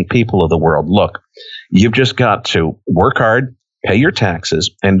hardworking people of the world, look, you've just got to work hard, pay your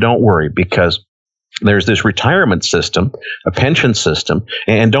taxes, and don't worry, because there's this retirement system, a pension system,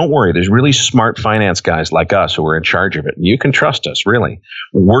 and don't worry, there's really smart finance guys like us who are in charge of it. You can trust us, really.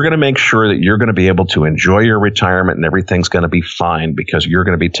 We're going to make sure that you're going to be able to enjoy your retirement and everything's going to be fine because you're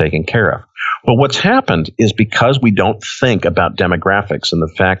going to be taken care of. But what's happened is because we don't think about demographics and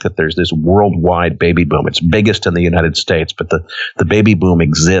the fact that there's this worldwide baby boom. It's biggest in the United States, but the baby boom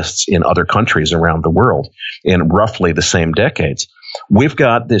exists in other countries around the world in roughly the same decades. We've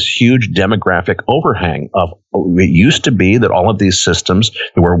got this huge demographic overhang of, it used to be that all of these systems,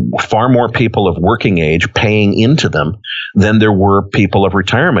 there were far more people of working age paying into them than there were people of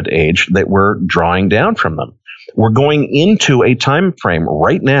retirement age that were drawing down from them. We're going into a time frame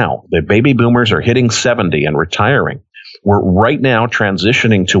right now. The baby boomers are hitting 70 and retiring. We're right now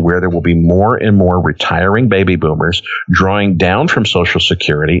transitioning to where there will be more and more retiring baby boomers drawing down from Social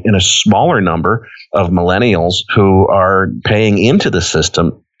Security and a smaller number of millennials who are paying into the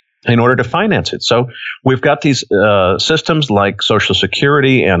system in order to finance it. So we've got these systems like Social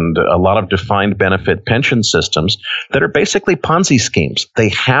Security and a lot of defined benefit pension systems that are basically Ponzi schemes. They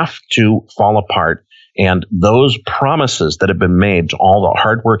have to fall apart. And those promises that have been made to all the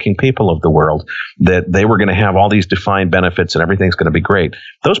hardworking people of the world that they were going to have all these defined benefits and everything's going to be great,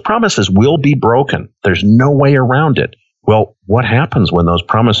 those promises will be broken. There's no way around it. Well, what happens when those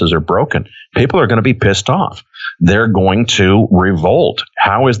promises are broken? People are going to be pissed off. They're going to revolt.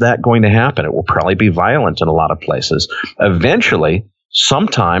 How is that going to happen? It will probably be violent in a lot of places. Eventually,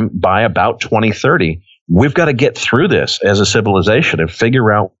 sometime by about 2030, we've got to get through this as a civilization and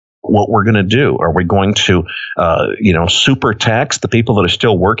figure out what we're going to do. Are we going to, super tax the people that are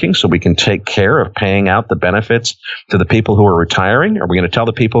still working so we can take care of paying out the benefits to the people who are retiring? Are we going to tell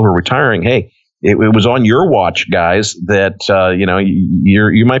the people who are retiring, hey, it was on your watch, guys, that,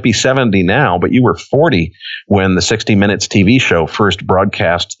 you might be 70 now, but you were 40 when the 60 Minutes TV show first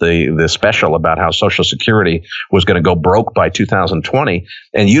broadcast the special about how Social Security was going to go broke by 2020.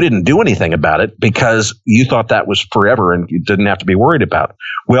 And you didn't do anything about it because you thought that was forever and you didn't have to be worried about it.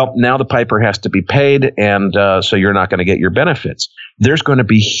 Well, now the piper has to be paid, and so you're not going to get your benefits. There's going to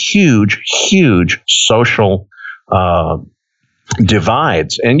be huge, huge social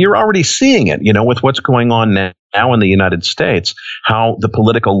divides. And you're already seeing it, with what's going on now in the United States, how the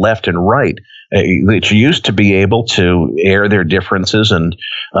political left and right, which used to be able to air their differences and,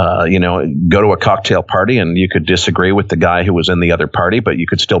 go to a cocktail party and you could disagree with the guy who was in the other party, but you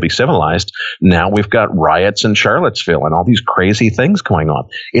could still be civilized. Now we've got riots in Charlottesville and all these crazy things going on.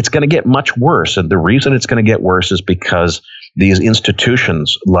 It's going to get much worse. And the reason it's going to get worse is because these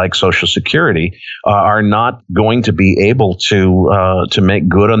institutions like Social Security are not going to be able to make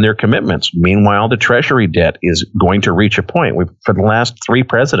good on their commitments. Meanwhile, the Treasury debt is going to reach a point. For the last 3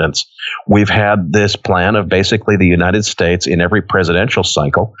 presidents, we've had this plan of basically the United States in every presidential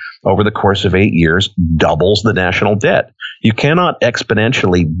cycle over the course of 8 years doubles the national debt. You cannot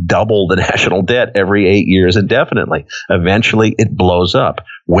exponentially double the national debt every 8 years indefinitely. Eventually, it blows up.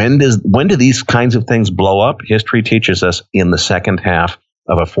 When do these kinds of things blow up? History teaches us in the second half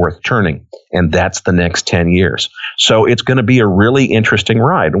of a fourth turning, and that's the next 10 years. So it's going to be a really interesting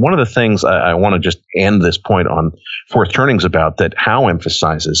ride. One of the things I want to just end this point on fourth turnings about that Howe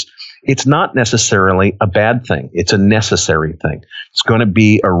emphasizes, it's not necessarily a bad thing. It's a necessary thing. It's going to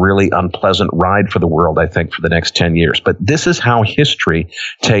be a really unpleasant ride for the world, I think, for the next 10 years. But this is how history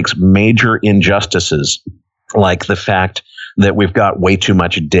takes major injustices, like the fact that we've got way too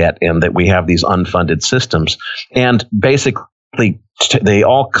much debt and that we have these unfunded systems, and basically they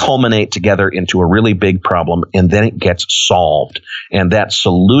all culminate together into a really big problem, and then it gets solved. And that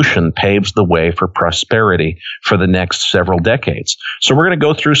solution paves the way for prosperity for the next several decades. So we're going to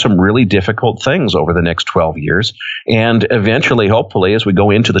go through some really difficult things over the next 12 years. And eventually, hopefully, as we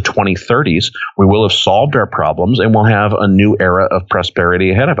go into the 2030s, we will have solved our problems and we'll have a new era of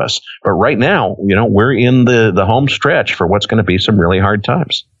prosperity ahead of us. But right now, we're in the home stretch for what's going to be some really hard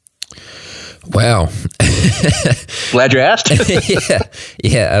times. Wow. Glad you asked.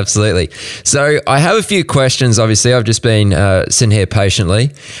 Yeah, absolutely. So I have a few questions. Obviously, I've just been sitting here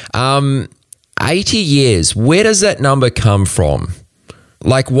patiently. 80 years, where does that number come from?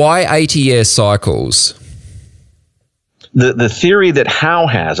 Like, why 80-year cycles? The theory that Howe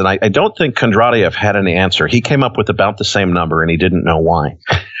has, and I don't think Kondratiev had an answer. He came up with about the same number, and he didn't know why.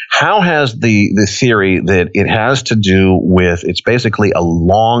 Howe has the theory that it has to do with, it's basically a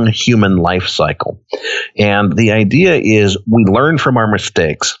long human life cycle. And the idea is we learn from our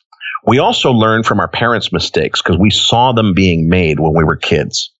mistakes. We also learn from our parents' mistakes because we saw them being made when we were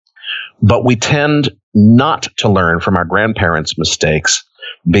kids. But we tend not to learn from our grandparents' mistakes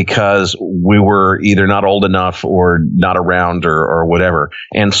because we were either not old enough or not around or whatever.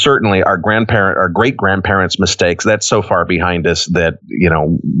 And certainly our great-grandparents' mistakes, that's so far behind us that,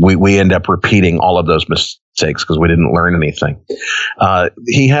 we end up repeating all of those mistakes because we didn't learn anything.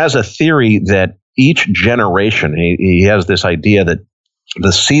 He has a theory that each generation, he has this idea that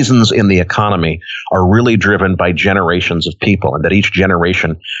the seasons in the economy are really driven by generations of people, and that each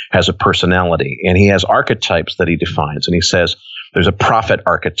generation has a personality. And he has archetypes that he defines, and he says, there's a prophet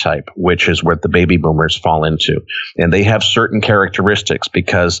archetype, which is what the baby boomers fall into. And they have certain characteristics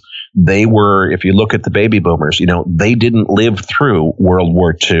because they were, if you look at the baby boomers, they didn't live through World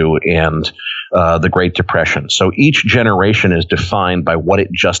War II and the Great Depression. So each generation is defined by what it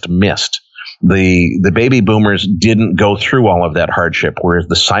just missed. The baby boomers didn't go through all of that hardship, whereas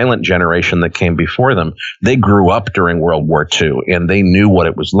the silent generation that came before them, they grew up during World War II and they knew what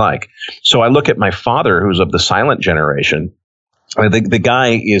it was like. So I look at my father, who's of the silent generation. The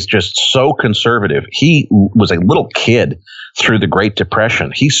guy is just so conservative. He was a little kid through the Great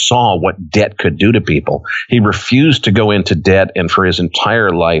Depression. He saw what debt could do to people. He refused to go into debt, and for his entire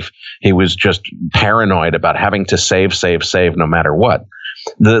life, he was just paranoid about having to save no matter what.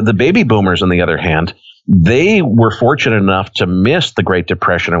 The baby boomers, on the other hand, they were fortunate enough to miss the Great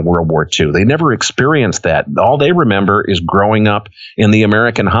Depression and World War II. They never experienced that. All they remember is growing up in the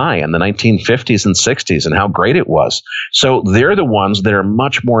American high in the 1950s and 60s and how great it was. So they're the ones that are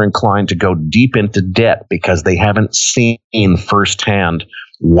much more inclined to go deep into debt because they haven't seen firsthand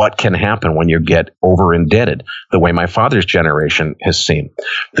what can happen when you get over indebted, the way my father's generation has seen.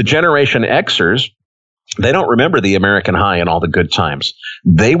 The Generation Xers, they don't remember the American high and all the good times.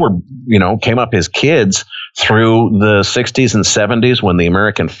 They were, came up as kids through the 60s and 70s when the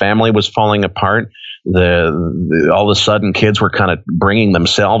American family was falling apart. All of a sudden, kids were kind of bringing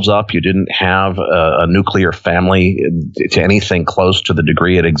themselves up. You didn't have a nuclear family to anything close to the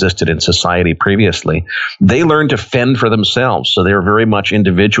degree it existed in society previously. They learned to fend for themselves, so they were very much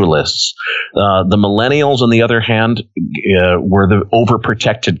individualists. The millennials, on the other hand, were the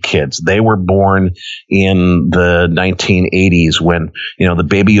overprotected kids. They were born in the 1980s when, the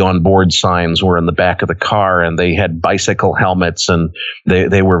baby on board signs were in the back of the car, and they had bicycle helmets, and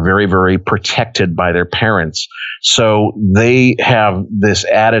they were very, very protected by their parents. So they have this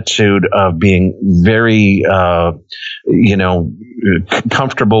attitude of being very,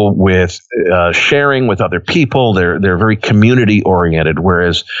 comfortable with sharing with other people. They're very community oriented,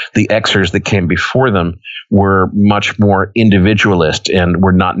 whereas the Xers that came before them were much more individualist and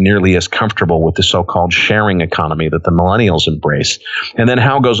were not nearly as comfortable with the so-called sharing economy that the millennials embrace. And then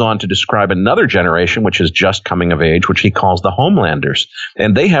Howe goes on to describe another generation, which is just coming of age, which he calls the Homelanders.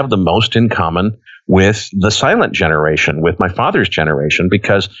 And they have the most in common with the silent generation, with my father's generation,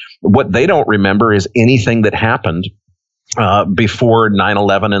 because what they don't remember is anything that happened before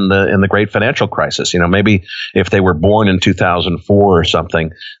 9/11 and the great financial crisis. Maybe if they were born in 2004 or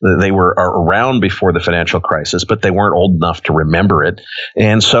something, they were around before the financial crisis, but they weren't old enough to remember it.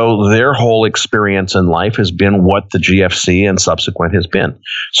 And so their whole experience in life has been what the GFC and subsequent has been.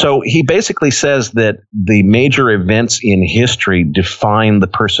 So he basically says that the major events in history define the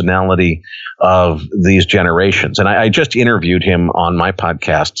personality of these generations. And I just interviewed him on my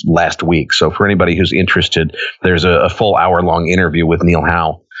podcast last week. So for anybody who's interested, there's a full hour-long interview with Neil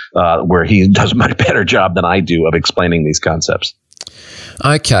Howe where he does a much better job than I do of explaining these concepts.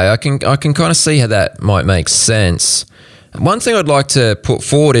 Okay, I can kind of see how that might make sense. One thing I'd like to put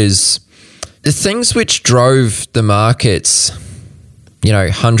forward is the things which drove the markets,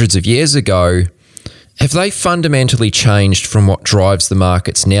 hundreds of years ago. Have they fundamentally changed from what drives the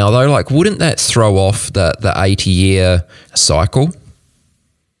markets now, though? Like, wouldn't that throw off the 80-year cycle?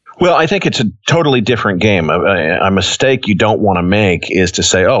 Well, I think it's a totally different game. A mistake you don't want to make is to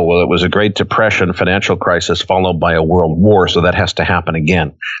say, oh, well, it was a Great Depression, financial crisis, followed by a world war, so that has to happen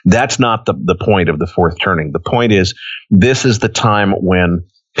again. That's not the point of the fourth turning. The point is, this is the time when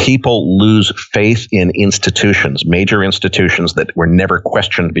people lose faith in institutions, major institutions that were never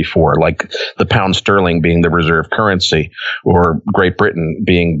questioned before, like the pound sterling being the reserve currency, or Great Britain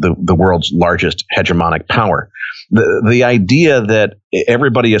being the world's largest hegemonic power. The idea that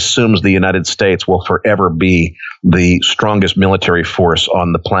everybody assumes the United States will forever be the strongest military force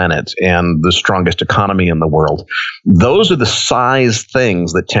on the planet and the strongest economy in the world, those are the size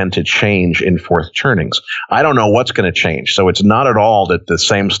things that tend to change in fourth turnings. I don't know what's going to change. So it's not at all that the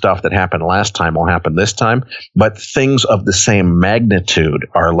same stuff that happened last time will happen this time, but things of the same magnitude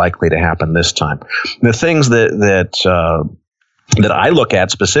are likely to happen this time. The things that I look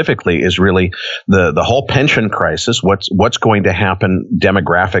at specifically is really the whole pension crisis. What's going to happen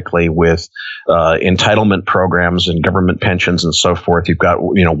demographically with entitlement programs and government pensions and so forth. You've got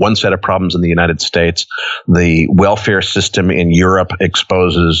one set of problems in the United States. The welfare system in Europe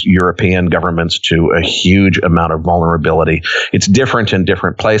exposes European governments to a huge amount of vulnerability. It's different in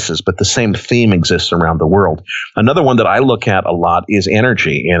different places, but the same theme exists around the world. Another one that I look at a lot is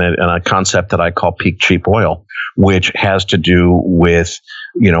energy, and a concept that I call peak cheap oil, which has to do with,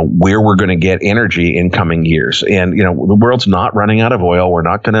 where we're going to get energy in coming years. And, the world's not running out of oil. We're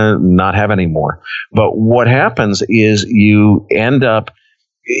not going to not have any more. But what happens is you end up,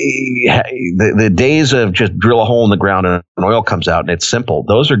 the days of just drill a hole in the ground and oil comes out and it's simple,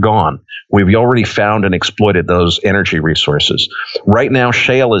 those are gone. We've already found and exploited those energy resources. Right now,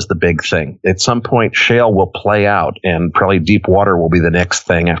 shale is the big thing. At some point, shale will play out, and probably deep water will be the next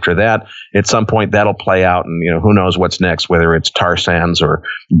thing after that. At some point, that'll play out, and who knows what's next, whether it's tar sands or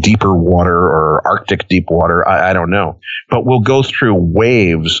deeper water or Arctic deep water, I don't know. But we'll go through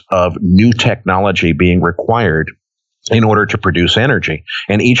waves of new technology being required in order to produce energy.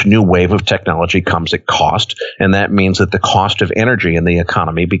 And each new wave of technology comes at cost, and that means that the cost of energy in the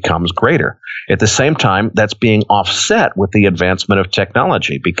economy becomes greater. At the same time, that's being offset with the advancement of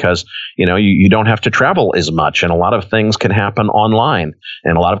technology because, you don't have to travel as much, and a lot of things can happen online,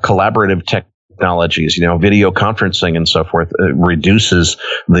 and a lot of collaborative technologies, video conferencing and so forth, reduces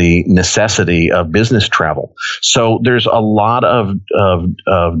the necessity of business travel. So there's a lot of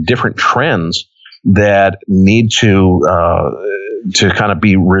different trends that need to kind of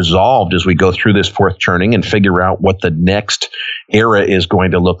be resolved as we go through this fourth turning and figure out what the next era is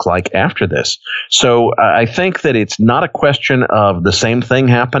going to look like after this. So I think that it's not a question of the same thing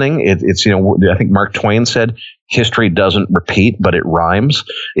happening. It's I think Mark Twain said, history doesn't repeat, but it rhymes.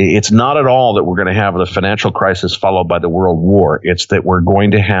 It's not at all that we're going to have the financial crisis followed by the world war. It's that we're going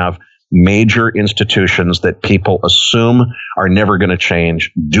to have major institutions that people assume are never going to change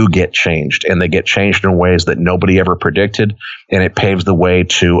do get changed, and they get changed in ways that nobody ever predicted, and it paves the way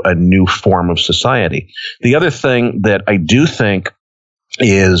to a new form of society. The other thing that I do think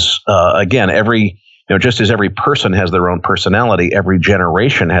is, again, just as every person has their own personality, every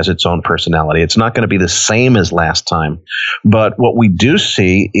generation has its own personality. It's not going to be the same as last time. But what we do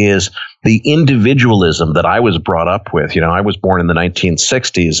see is the individualism that I was brought up with. I was born in the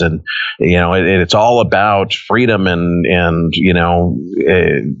 1960s, and, it's all about freedom and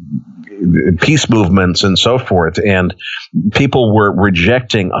peace movements and so forth. And people were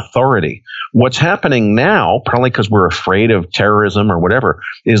rejecting authority. What's happening now, probably because we're afraid of terrorism or whatever,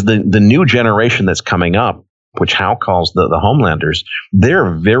 is the new generation that's coming up, which Howe calls the Homelanders.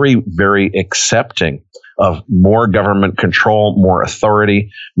 They're very, very accepting of more government control, more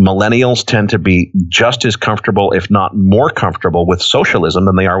authority. Millennials tend to be just as comfortable, if not more comfortable, with socialism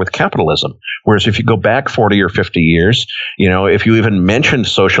than they are with capitalism. Whereas if you go back 40 or 50 years, if you even mentioned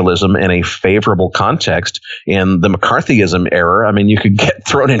socialism in a favorable context in the McCarthyism era, you could get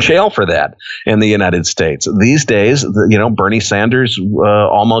thrown in jail for that in the United States. These days, Bernie Sanders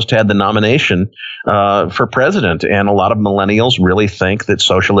almost had the nomination for president, and a lot of millennials really think that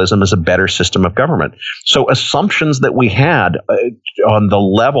socialism is a better system of government. So assumptions that we had on the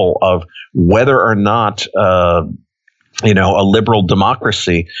level of whether or not a liberal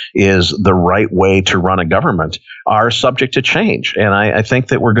democracy is the right way to run a government are subject to change. And I think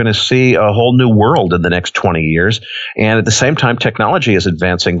that we're going to see a whole new world in the next 20 years. And at the same time, technology is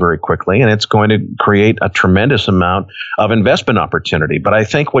advancing very quickly, and it's going to create a tremendous amount of investment opportunity. But I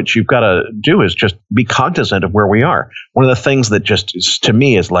think what you've got to do is just be cognizant of where we are. One of the things that just, to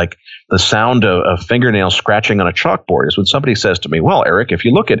me, is like the sound of fingernails scratching on a chalkboard is when somebody says to me, well, Eric, if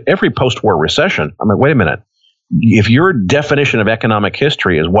you look at every post-war recession, I'm like, wait a minute. If your definition of economic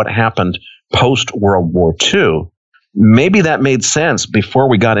history is what happened post-World War II, maybe that made sense before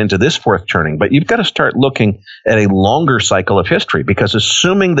we got into this fourth turning. But you've got to start looking at a longer cycle of history, because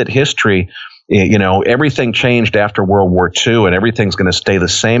assuming that history, everything changed after World War II and everything's going to stay the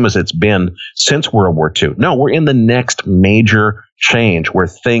same as it's been since World War II. No, we're in the next major change where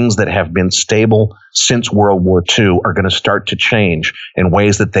things that have been stable since World War II are going to start to change in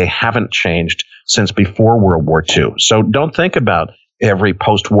ways that they haven't changed since before World War II. So don't think about every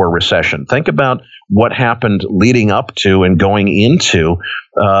post-war recession. Think about what happened leading up to and going into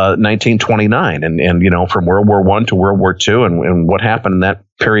 1929 and from World War I to World War II and what happened in that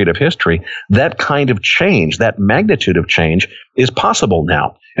period of history. That kind of change, that magnitude of change is possible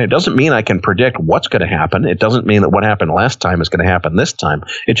now. And it doesn't mean I can predict what's going to happen. It doesn't mean that what happened last time is going to happen this time.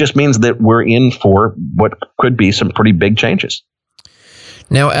 It just means that we're in for what could be some pretty big changes.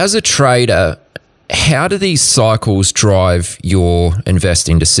 Now, as a trader, how do these cycles drive your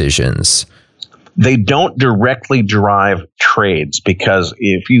investing decisions? They don't directly drive trades, because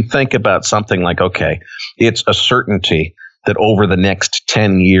if you think about something like, okay, it's a certainty that over the next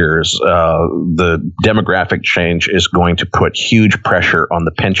 10 years, the demographic change is going to put huge pressure on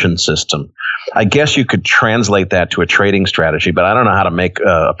the pension system. I guess you could translate that to a trading strategy, but I don't know how to make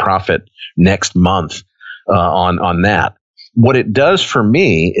a profit next month on that. What it does for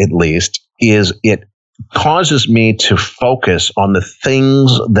me, at least, is it causes me to focus on the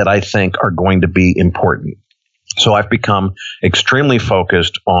things that I think are going to be important. So I've become extremely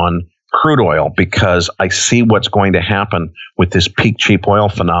focused on crude oil because I see what's going to happen with this peak cheap oil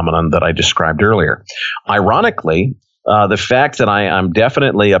phenomenon that I described earlier. Ironically, the fact that I'm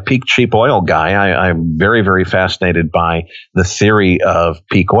definitely a peak cheap oil guy, I'm very, very fascinated by the theory of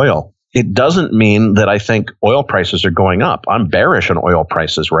peak oil. It doesn't mean that I think oil prices are going up. I'm bearish on oil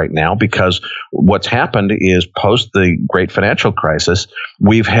prices right now because what's happened is post the great financial crisis,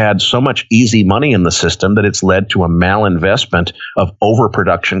 we've had so much easy money in the system that it's led to a malinvestment of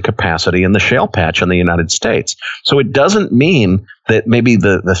overproduction capacity in the shale patch in the United States. So it doesn't mean that maybe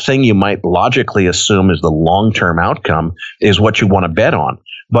the thing you might logically assume is the long-term outcome is what you want to bet on.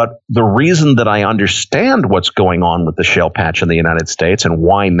 But the reason that I understand what's going on with the shale patch in the United States and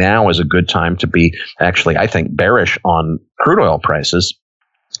why now is a good time to be actually, I think, bearish on crude oil prices,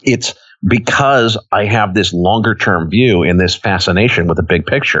 it's because I have this longer term view and this fascination with the big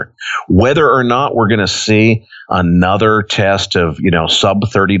picture. Whether or not we're going to see another test of, sub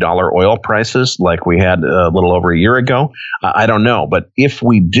 $30 oil prices like we had a little over a year ago, I don't know. But if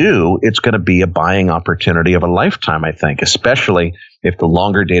we do, it's going to be a buying opportunity of a lifetime, I think, especially if the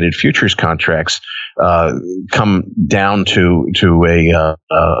longer dated futures contracts come down to a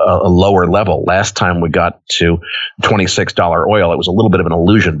lower level. Last time we got to $26 oil, it was a little bit of an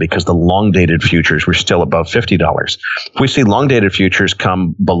illusion because the long dated futures were still above $50. If we see long dated futures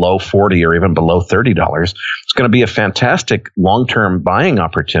come below $40 or even below $30, it's going to be a fantastic long-term buying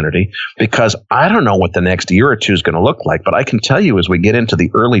opportunity because I don't know what the next year or two is going to look like. But I can tell you as we get into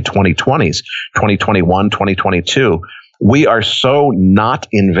the early 2020s, 2021, 2022, we are so not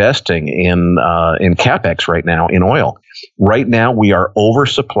investing in CapEx right now in oil. Right now, we are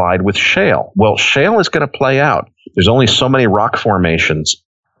oversupplied with shale. Well, shale is going to play out. There's only so many rock formations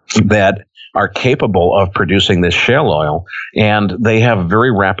that are capable of producing this shale oil, and they have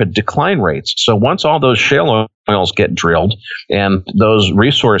very rapid decline rates. So once all those shale oils get drilled and those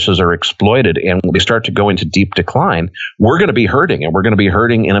resources are exploited and we start to go into deep decline, we're going to be hurting, and we're going to be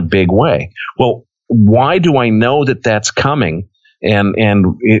hurting in a big way. Well, why do I know that that's coming? And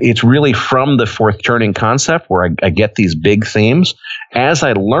it's really from the fourth turning concept where I get these big themes. As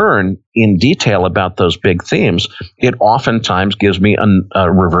I learn in detail about those big themes, it oftentimes gives me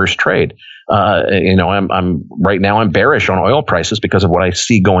a reverse trade. I'm right now I'm bearish on oil prices because of what I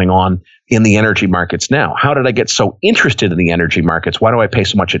see going on in the energy markets now. How did I get so interested in the energy markets? Why do I pay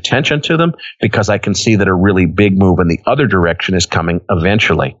so much attention to them? Because I can see that a really big move in the other direction is coming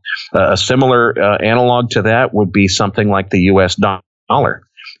eventually. A similar analog to that would be something like the U.S. dollar.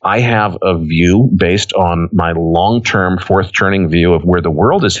 I have a view based on my long-term fourth turning view of where the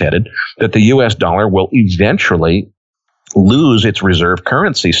world is headed, that the U.S. dollar will eventually lose its reserve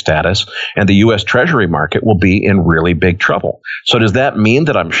currency status, and the U.S. Treasury market will be in really big trouble. So does that mean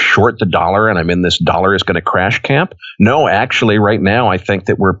that I'm short the dollar and I'm in this dollar is going to crash camp? No, actually, right now, I think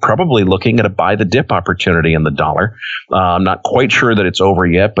that we're probably looking at a buy the dip opportunity in the dollar. I'm not quite sure that it's over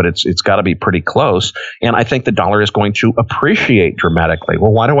yet, but it's got to be pretty close. And I think the dollar is going to appreciate dramatically.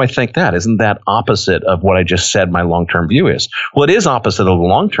 Well, why do I think that? Isn't that opposite of what I just said my long-term view is? Well, it is opposite of the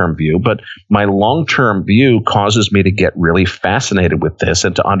long-term view, but my long-term view causes me to get really fascinated with this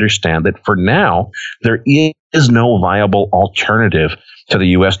and to understand that for now, there is no viable alternative to the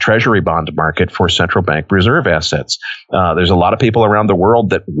U.S. Treasury bond market for central bank reserve assets. There's a lot of people around the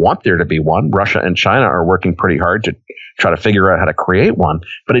world that want there to be one. Russia and China are working pretty hard to try to figure out how to create one,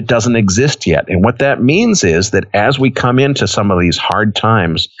 but it doesn't exist yet. And what that means is that as we come into some of these hard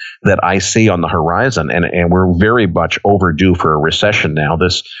times that I see on the horizon, and we're very much overdue for a recession now.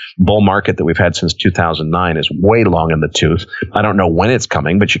 This bull market that we've had since 2009 is way long in the tooth. I don't know when it's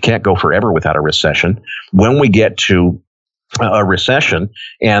coming, but you can't go forever without a recession. When we get to a recession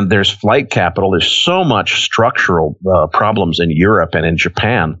and there's flight capital, there's so much structural problems in Europe and in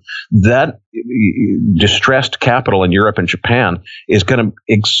Japan that distressed capital in Europe and Japan is going to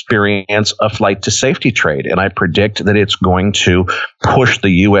experience a flight to safety trade. And I predict that it's going to push the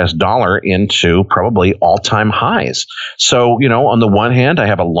U.S. dollar into probably all-time highs. So, on the one hand, I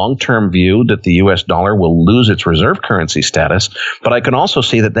have a long-term view that the U.S. dollar will lose its reserve currency status, but I can also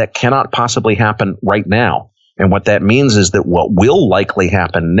see that that cannot possibly happen right now. And what that means is that what will likely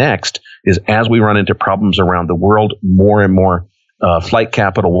happen next is as we run into problems around the world, more and more flight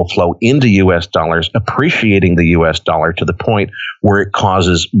capital will flow into U.S. dollars, appreciating the U.S. dollar to the point where it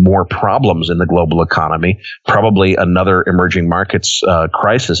causes more problems in the global economy, probably another emerging markets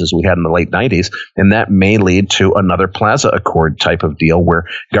crisis as we had in the late 90s. And that may lead to another Plaza Accord type of deal where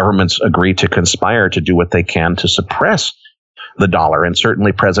governments agree to conspire to do what they can to suppress the dollar. And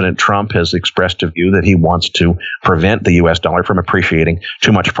certainly President Trump has expressed a view that he wants to prevent the U.S. dollar from appreciating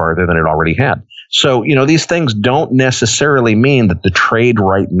too much farther than it already had. So, these things don't necessarily mean that the trade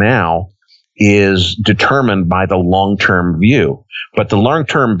right now is determined by the long-term view. But the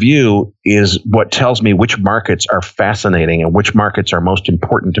long-term view is what tells me which markets are fascinating and which markets are most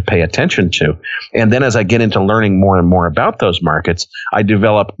important to pay attention to. And then as I get into learning more and more about those markets, I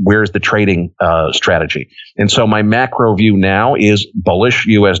develop where's the trading strategy. And so my macro view now is bullish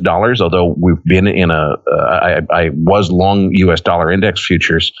U.S. dollars, although we've been in I was long U.S. dollar index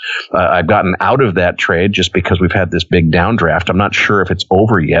futures. I've gotten out of that trade just because we've had this big downdraft. I'm not sure if it's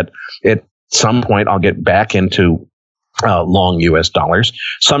over yet. At some point, I'll get back into long U.S. dollars.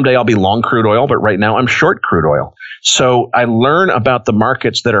 Someday I'll be long crude oil, but right now I'm short crude oil. So I learn about the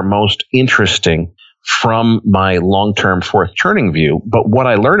markets that are most interesting from my long-term fourth turning view. But what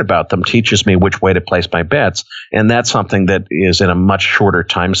I learn about them teaches me which way to place my bets. And that's something that is in a much shorter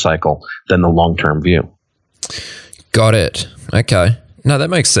time cycle than the long-term view. Got it. Okay. No, that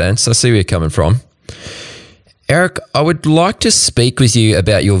makes sense. I see where you're coming from. Eric, I would like to speak with you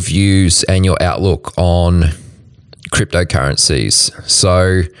about your views and your outlook on cryptocurrencies.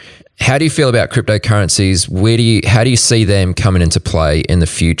 So how do you feel about cryptocurrencies? How do you see them coming into play in the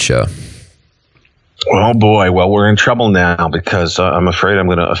future? Oh boy, well, we're in trouble now because I'm afraid I'm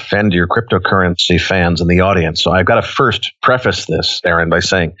going to offend your cryptocurrency fans in the audience. So I've got to first preface this, Aaron, by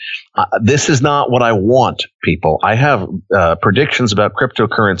saying this is not what I want, people. I have predictions about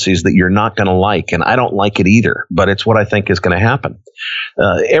cryptocurrencies that you're not going to like, and I don't like it either, but it's what I think is going to happen.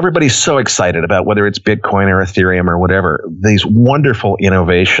 Everybody's so excited about whether it's Bitcoin or Ethereum or whatever, these wonderful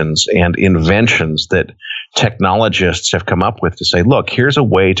innovations and inventions that technologists have come up with to say, look, here's a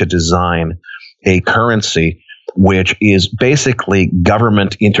way to design a currency which is basically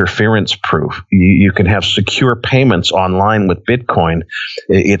government interference proof. You can have secure payments online with Bitcoin.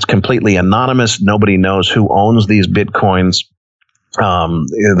 It's completely anonymous. Nobody knows who owns these Bitcoins.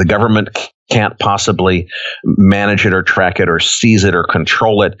 The government can't possibly manage it or track it or seize it or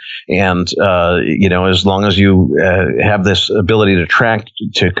control it. And, as long as you have this ability to track,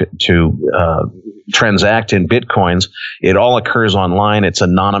 to transact in Bitcoins. It all occurs online. It's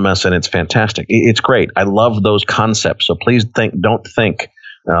anonymous and it's fantastic. It's great. I love those concepts. So please don't think,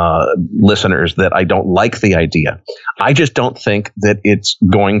 listeners, that I don't like the idea. I just don't think that it's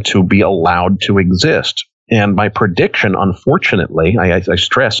going to be allowed to exist. And my prediction, unfortunately, I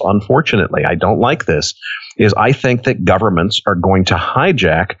stress, unfortunately, I don't like this, is I think that governments are going to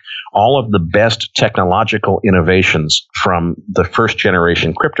hijack all of the best technological innovations from the first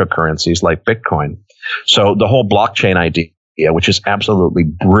generation cryptocurrencies like Bitcoin. So the whole blockchain idea, which is absolutely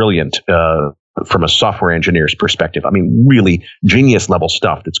brilliant from a software engineer's perspective, I mean, really genius level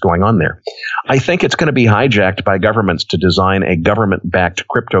stuff that's going on there. I think it's going to be hijacked by governments to design a government-backed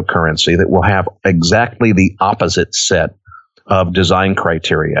cryptocurrency that will have exactly the opposite set of design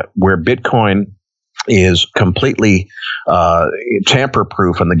criteria, where Bitcoin is completely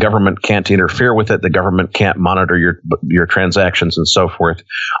tamper-proof, and the government can't interfere with it. The government can't monitor your transactions and so forth.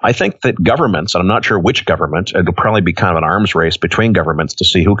 I think that governments, and I'm not sure which government, it'll probably be kind of an arms race between governments to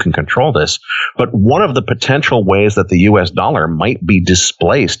see who can control this. But one of the potential ways that the U.S. dollar might be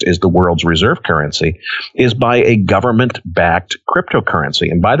displaced as the world's reserve currency is by a government-backed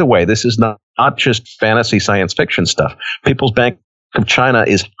cryptocurrency. And by the way, this is not just fantasy science fiction stuff. People's Bank of China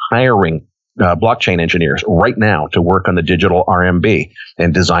is hiring blockchain engineers right now to work on the digital RMB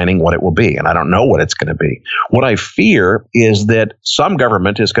and designing what it will be. And I don't know what it's going to be. What I fear is that some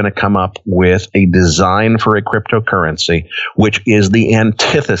government is going to come up with a design for a cryptocurrency, which is the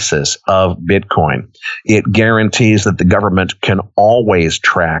antithesis of Bitcoin. It guarantees that the government can always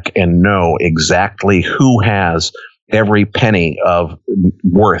track and know exactly who has every penny of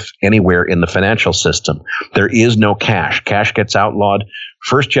worth anywhere in the financial system. There is no cash. Cash gets outlawed.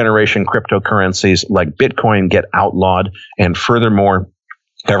 First generation cryptocurrencies like Bitcoin get outlawed. And furthermore,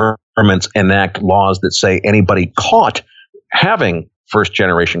 governments enact laws that say anybody caught having first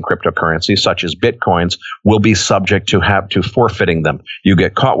generation cryptocurrencies, such as Bitcoins, will be subject to forfeiting them. You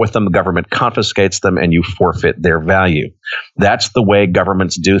get caught with them, the government confiscates them, and you forfeit their value. That's the way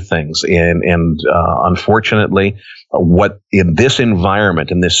governments do things. And unfortunately, what in this environment,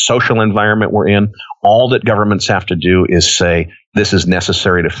 in this social environment we're in, all that governments have to do is say, this is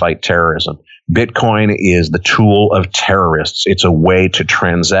necessary to fight terrorism. Bitcoin is the tool of terrorists. It's a way to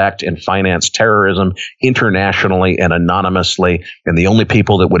transact and finance terrorism internationally and anonymously. And the only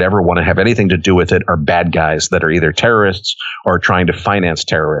people that would ever want to have anything to do with it are bad guys that are either terrorists or trying to finance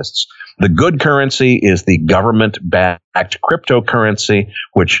terrorists. The good currency is the government-backed cryptocurrency,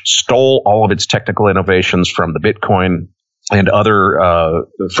 which stole all of its technical innovations from the Bitcoin and other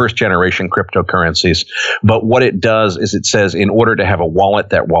first-generation cryptocurrencies. But what it does is it says in order to have a wallet,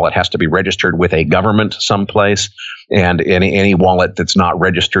 that wallet has to be registered with a government someplace, and any wallet that's not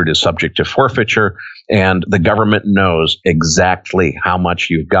registered is subject to forfeiture, and the government knows exactly how much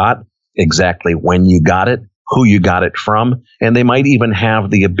you've got, exactly when you got it, who you got it from, and they might even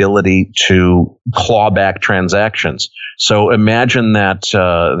have the ability to claw back transactions. So imagine that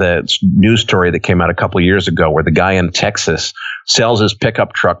news story that came out a couple of years ago where the guy in Texas sells his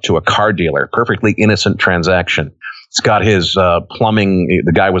pickup truck to a car dealer, perfectly innocent transaction. It's got his plumbing,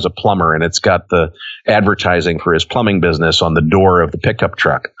 the guy was a plumber, and it's got the advertising for his plumbing business on the door of the pickup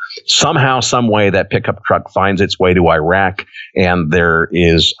truck. Somehow, some way, that pickup truck finds its way to Iraq, and there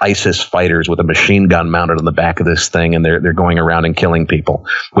is ISIS fighters with a machine gun mounted on the back of this thing, and they're going around and killing people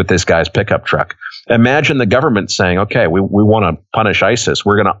with this guy's pickup truck. Imagine the government saying, okay, we want to punish ISIS.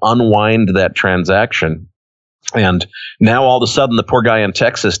 We're going to unwind that transaction. And now all of a sudden, the poor guy in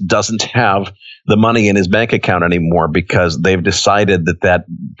Texas doesn't have the money in his bank account anymore because they've decided that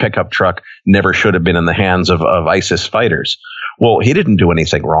pickup truck never should have been in the hands of ISIS fighters. Well, he didn't do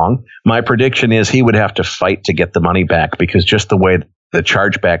anything wrong. My prediction is he would have to fight to get the money back because just the way the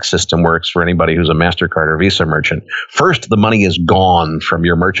chargeback system works for anybody who's a MasterCard or Visa merchant, first the money is gone from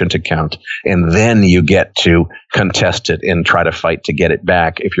your merchant account, and then you get to contest it and try to fight to get it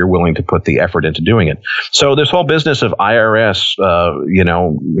back if you're willing to put the effort into doing it. So this whole business of IRS,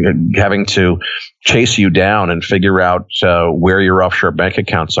 having to chase you down and figure out where your offshore bank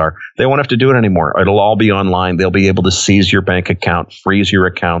accounts are, they won't have to do it anymore. It'll all be online. They'll be able to seize your bank account, freeze your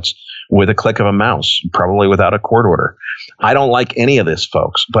accounts with a click of a mouse, probably without a court order. I don't like any of this,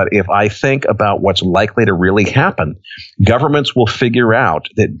 folks, but if I think about what's likely to really happen, governments will figure out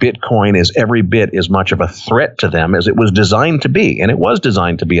that Bitcoin is every bit as much of a threat to them as it was designed to be. And it was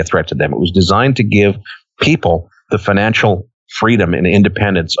designed to be a threat to them. It was designed to give people the financial freedom and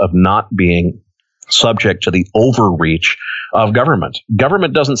independence of not being subject to the overreach of government.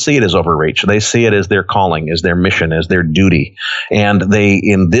 Government doesn't see it as overreach. They see it as their calling, as their mission, as their duty. And they,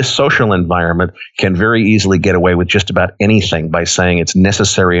 in this social environment, can very easily get away with just about anything by saying it's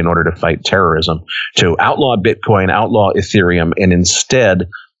necessary in order to fight terrorism, to outlaw Bitcoin, outlaw Ethereum, and instead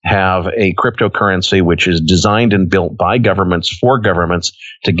have a cryptocurrency which is designed and built by governments for governments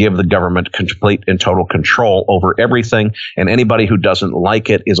to give the government complete and total control over everything. And anybody who doesn't like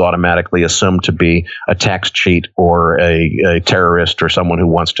it is automatically assumed to be a tax cheat or a terrorist or someone who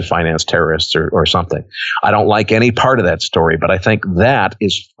wants to finance terrorists or something. I don't like any part of that story, but I think that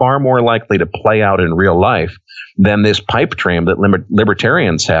is far more likely to play out in real life than this pipe dream that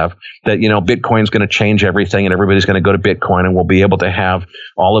libertarians have, that, Bitcoin's going to change everything and everybody's going to go to Bitcoin and we'll be able to have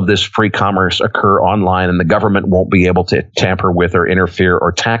all of this free commerce occur online and the government won't be able to tamper with or interfere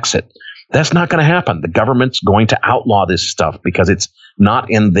or tax it. That's not going to happen. The government's going to outlaw this stuff because it's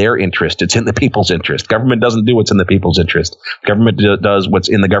not in their interest. It's in the people's interest. Government doesn't do what's in the people's interest. Government does what's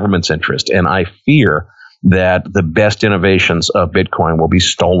in the government's interest. And I fear that the best innovations of Bitcoin will be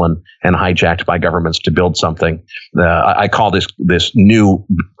stolen and hijacked by governments to build something. I call this new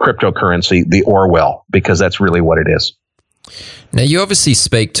cryptocurrency the Orwell, because that's really what it is. Now, you obviously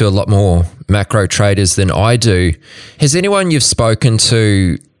speak to a lot more macro traders than I do. Has anyone you've spoken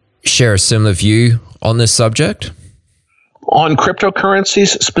to share a similar view on this subject? On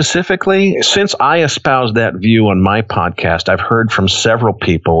cryptocurrencies specifically, since I espoused that view on my podcast, I've heard from several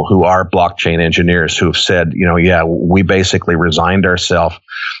people who are blockchain engineers who have said, we basically resigned ourselves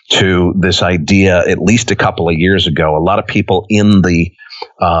to this idea at least a couple of years ago. A lot of people in the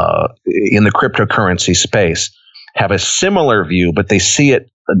cryptocurrency space have a similar view, but they see it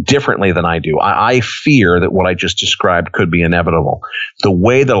differently than I do. I fear that what I just described could be inevitable. The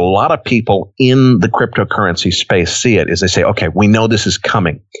way that a lot of people in the cryptocurrency space see it is they say, okay, we know this is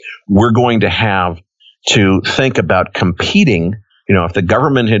coming. We're going to have to think about competing. If the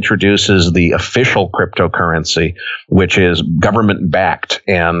government introduces the official cryptocurrency, which is government backed,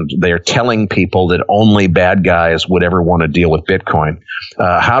 and they're telling people that only bad guys would ever want to deal with Bitcoin,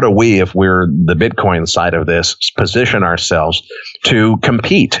 how do we, if we're the Bitcoin side of this, position ourselves to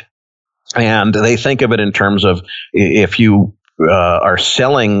compete? And they think of it in terms of, if you are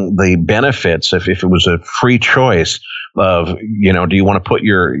selling the benefits, if it was a free choice of, do you want to put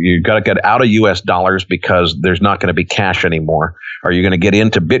you got to get out of US dollars because there's not going to be cash anymore. Are you going to get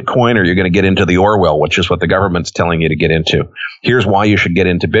into Bitcoin, or are you going to get into the Orwell, which is what the government's telling you to get into? Here's why you should get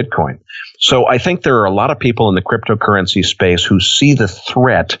into Bitcoin. So I think there are a lot of people in the cryptocurrency space who see the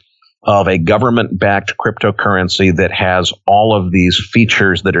threat of a government-backed cryptocurrency that has all of these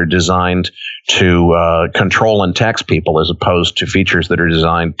features that are designed to control and tax people, as opposed to features that are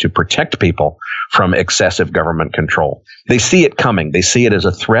designed to protect people from excessive government control. They see it coming. They see it as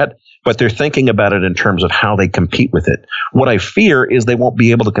a threat, but they're thinking about it in terms of how they compete with it. What I fear is they won't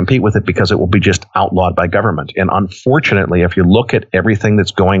be able to compete with it because it will be just outlawed by government. And unfortunately, if you look at everything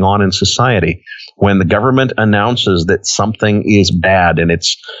that's going on in society, when the government announces that something is bad and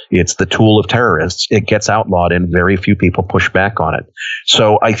it's the tool of terrorists, it gets outlawed and very few people push back on it.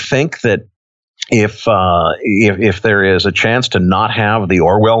 So I think that if there is a chance to not have the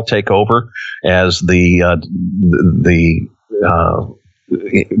Orwell take over as the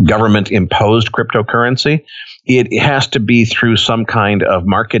government-imposed cryptocurrency, it has to be through some kind of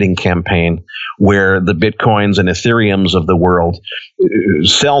marketing campaign where the Bitcoins and Ethereums of the world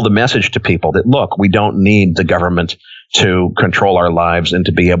sell the message to people that, look, we don't need the government to control our lives and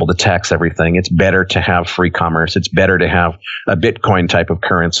to be able to tax everything. It's better to have free commerce. It's better to have a Bitcoin type of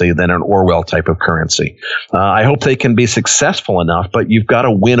currency than an Orwell type of currency. I hope they can be successful enough, but you've got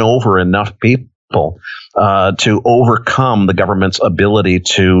to win over enough people to overcome the government's ability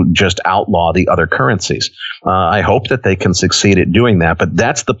to just outlaw the other currencies. I hope that they can succeed at doing that, but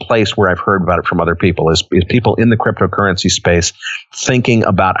that's the place where I've heard about it from other people, is people in the cryptocurrency space thinking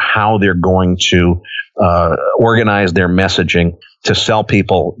about how they're going to organize their messaging to sell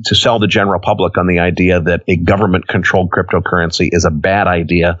the general public on the idea that a government-controlled cryptocurrency is a bad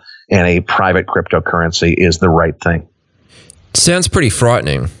idea and a private cryptocurrency is the right thing. Sounds pretty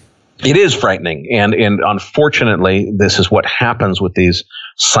frightening. It is frightening, and unfortunately, this is what happens with these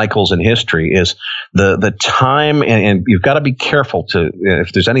cycles in history. Is the time, and you've got to be careful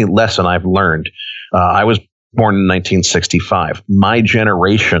if there's any lesson I've learned. I was born in 1965. My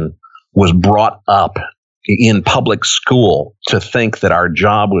generation was brought up in public school to think that our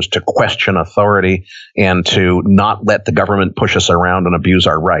job was to question authority and to not let the government push us around and abuse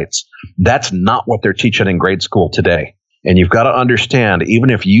our rights. That's not what they're teaching in grade school today. And you've got to understand,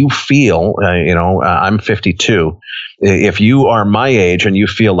 even if you feel, I'm 52, if you are my age and you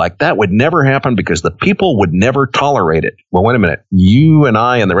feel like that would never happen because the people would never tolerate it. Well, wait a minute. You and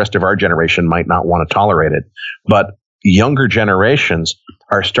I and the rest of our generation might not want to tolerate it, but younger generations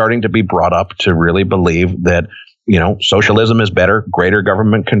are starting to be brought up to really believe that, socialism is better, greater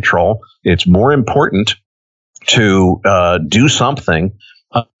government control. It's more important to do something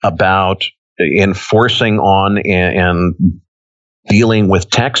about enforcing on and dealing with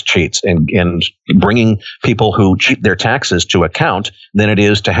tax cheats and bringing people who cheat their taxes to account than it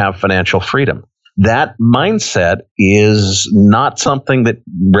is to have financial freedom. That mindset is not something that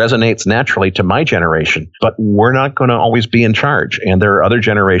resonates naturally to my generation, but we're not going to always be in charge. And there are other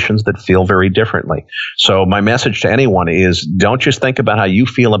generations that feel very differently. So my message to anyone is don't just think about how you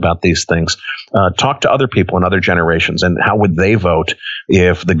feel about these things. Talk to other people in other generations and how would they vote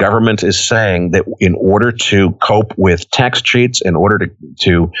if the government is saying that in order to cope with tax cheats, in order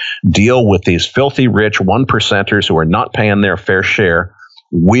to deal with these filthy rich 1%ers who are not paying their fair share,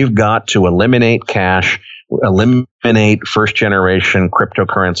 we've got to eliminate cash, eliminate first-generation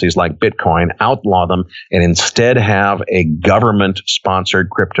cryptocurrencies like Bitcoin, outlaw them, and instead have a government-sponsored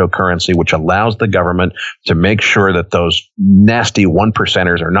cryptocurrency which allows the government to make sure that those nasty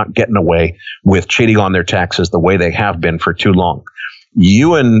 1%ers are not getting away with cheating on their taxes the way they have been for too long.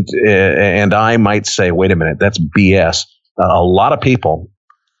 You and I might say, wait a minute, that's BS. A lot of people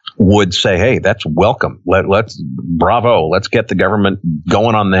would say, hey, that's welcome. Let's get the government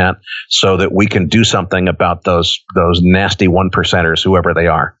going on that so that we can do something about those nasty 1%ers, whoever they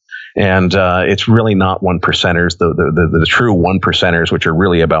are. And it's really not 1%ers. The true 1%ers, which are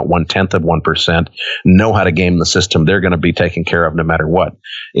really about 1/10 of 1%, know how to game the system. They're going to be taken care of no matter what.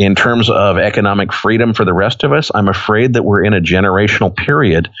 In terms of economic freedom for the rest of us, I'm afraid that we're in a generational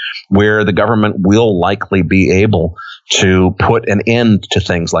period where the government will likely be able to put an end to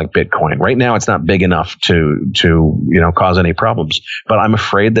things like Bitcoin. Right now, it's not big enough to cause any problems, but I'm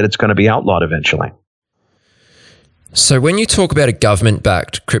afraid that it's going to be outlawed eventually. So when you talk about a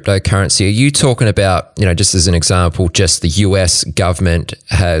government-backed cryptocurrency, are you talking about, just as an example, just the US government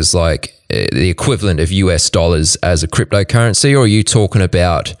has like the equivalent of US dollars as a cryptocurrency, or are you talking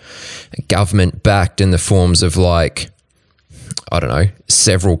about government-backed in the forms of like, I don't know,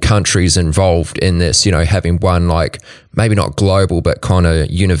 several countries involved in this, having one like maybe not global, but kind of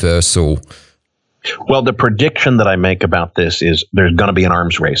universal? Well, the prediction that I make about this is there's going to be an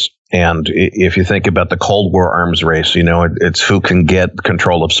arms race. And if you think about the Cold War arms race, it's who can get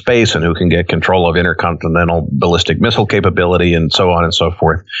control of space and who can get control of intercontinental ballistic missile capability and so on and so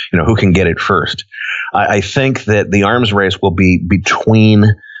forth. Who can get it first. I think that the arms race will be between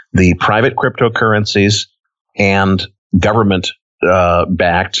the private cryptocurrencies and government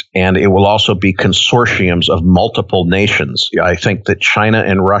backed, and it will also be consortiums of multiple nations. I think that China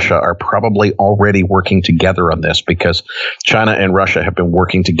and Russia are probably already working together on this because China and Russia have been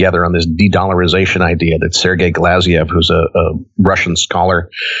working together on this de-dollarization idea that Sergei Glaziev, who's a Russian scholar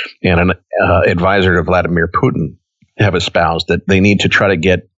and an advisor to Vladimir Putin, have espoused, that they need to try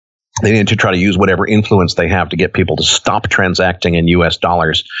to use whatever influence they have to get people to stop transacting in U.S.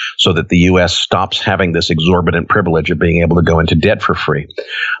 dollars so that the U.S. stops having this exorbitant privilege of being able to go into debt for free.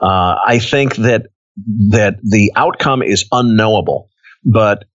 I think that the outcome is unknowable,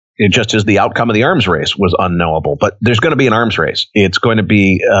 but it just as the outcome of the arms race was unknowable. But there's going to be an arms race. It's going to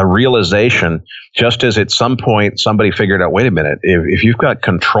be a realization, just as at some point somebody figured out, wait a minute, if you've got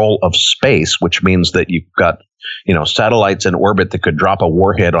control of space, which means that you've got satellites in orbit that could drop a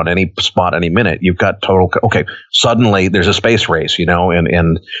warhead on any spot any minute. You've got suddenly there's a space race,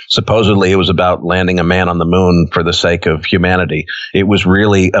 and supposedly it was about landing a man on the moon for the sake of humanity. It was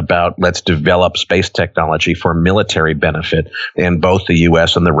really about let's develop space technology for military benefit, and both the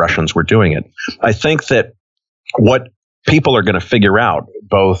U.S. and the Russians were doing it. I think that what people are going to figure out,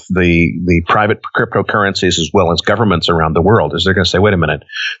 both the private cryptocurrencies as well as governments around the world, is they're going to say, wait a minute,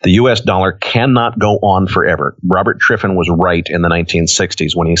 the U.S. dollar cannot go on forever. Robert Triffin was right in the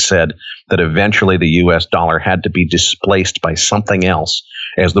 1960s when he said that eventually the U.S. dollar had to be displaced by something else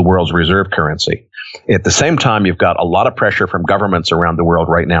as the world's reserve currency. At the same time, you've got a lot of pressure from governments around the world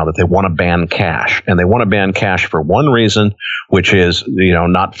right now that they want to ban cash. And they want to ban cash for one reason, which is,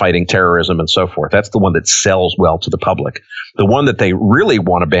 not fighting terrorism and so forth. That's the one that sells well to the public. The one that they really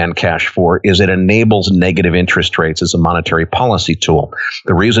want to ban cash for is it enables negative interest rates as a monetary policy tool.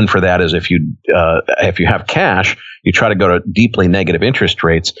 The reason for that is if you have cash, you try to go to deeply negative interest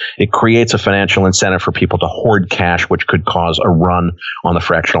rates, it creates a financial incentive for people to hoard cash, which could cause a run on the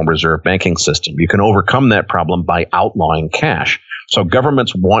fractional reserve banking system. You can overcome that problem by outlawing cash. So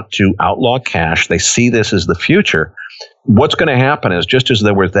governments want to outlaw cash. They see this as the future. what's going to happen is, just as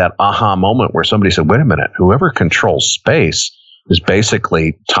there was that aha moment where somebody said, wait a minute, whoever controls space is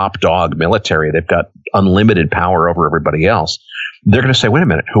basically top dog military. They've got unlimited power over everybody else. They're going to say, wait a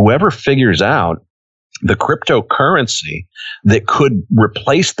minute, whoever figures out the cryptocurrency that could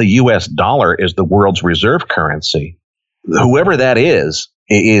replace the US dollar as the world's reserve currency, whoever that is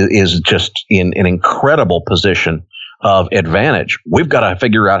just in an incredible position of advantage. We've got to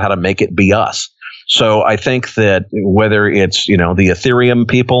figure out how to make it be us. So I think that whether it's, the Ethereum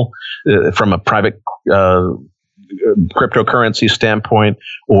people from a private cryptocurrency standpoint,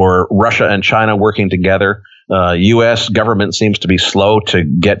 or Russia and China working together, U.S. government seems to be slow to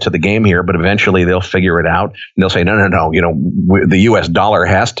get to the game here, but eventually they'll figure it out. And they'll say, no, the U.S. dollar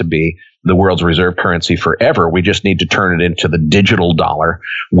has to be the world's reserve currency forever. We just need to turn it into the digital dollar,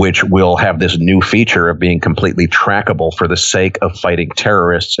 which will have this new feature of being completely trackable for the sake of fighting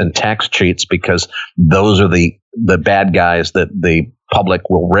terrorists and tax cheats, because those are the bad guys that the public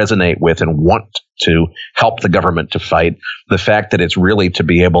will resonate with and want to help the government to fight. The fact that it's really to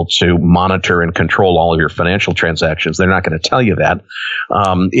be able to monitor and control all of your financial transactions, they're not going to tell you that.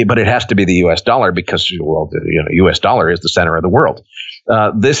 But it has to be the U.S. dollar because, the U.S. dollar is the center of the world.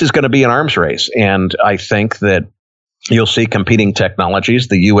 This is going to be an arms race. And I think that you'll see competing technologies.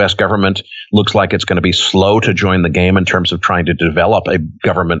 The U.S. government looks like it's going to be slow to join the game in terms of trying to develop a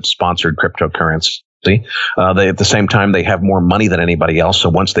government-sponsored cryptocurrency. At the same time, they have more money than anybody else. So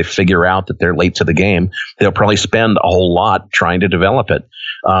once they figure out that they're late to the game, they'll probably spend a whole lot trying to develop it.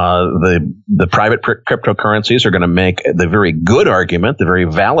 The private cryptocurrencies are going to make the very good argument, the very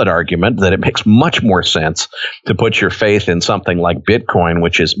valid argument, that it makes much more sense to put your faith in something like Bitcoin,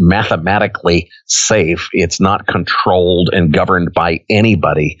 which is mathematically safe. It's not controlled and governed by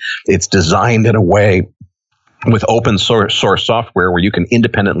anybody. It's designed in a way with open source software where you can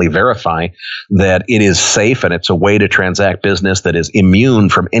independently verify that it is safe, and it's a way to transact business that is immune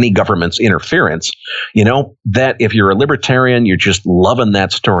from any government's interference. That if you're a libertarian, you're just loving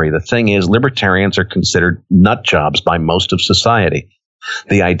that story. The thing is, libertarians are considered nut jobs by most of society.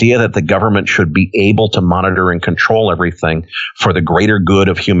 The idea that the government should be able to monitor and control everything for the greater good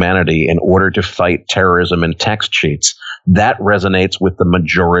of humanity in order to fight terrorism and tax cheats, that resonates with the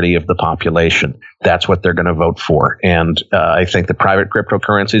majority of the population. That's what they're going to vote for. And I think the private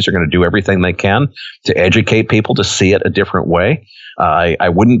cryptocurrencies are going to do everything they can to educate people to see it a different way. I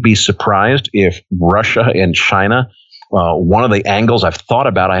wouldn't be surprised if Russia and China, one of the angles I've thought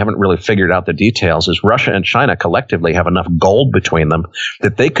about, I haven't really figured out the details, is Russia and China collectively have enough gold between them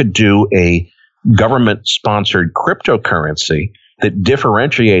that they could do a government-sponsored cryptocurrency that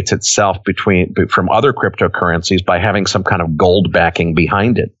differentiates itself from other cryptocurrencies by having some kind of gold backing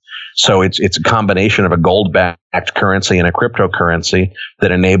behind it. So it's a combination of a gold-backed currency and a cryptocurrency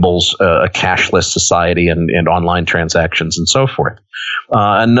that enables a cashless society and online transactions and so forth.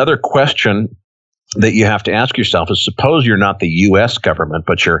 Another question that you have to ask yourself is, suppose you're not the U.S. government,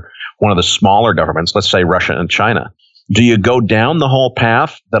 but you're one of the smaller governments, let's say Russia and China. Do you go down the whole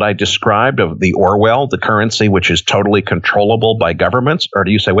path that I described of the Orwell, the currency which is totally controllable by governments? Or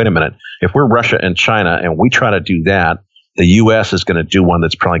do you say, wait a minute, if we're Russia and China and we try to do that, the U.S. is going to do one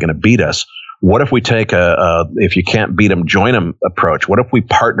that's probably going to beat us? What if we take if you can't beat them, join them approach? What if we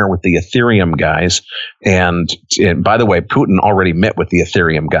partner with the Ethereum guys? And by the way, Putin already met with the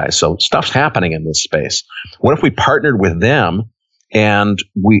Ethereum guys. So stuff's happening in this space. What if we partnered with them and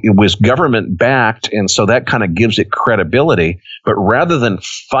it was government backed? And so that kind of gives it credibility. But rather than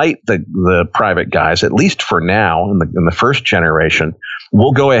fight the private guys, at least for now, in the first generation,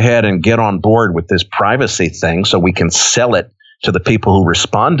 we'll go ahead and get on board with this privacy thing so we can sell it to the people who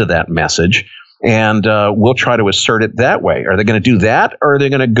respond to that message, and we'll try to assert it that way. Are they going to do that, or are they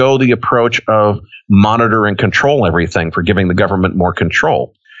going to go the approach of monitor and control everything for giving the government more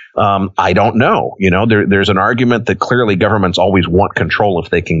control? I don't know. There's an argument that clearly governments always want control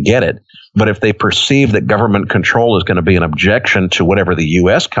if they can get it. But if they perceive that government control is going to be an objection to whatever the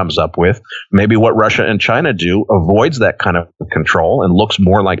U.S. comes up with, maybe what Russia and China do avoids that kind of control and looks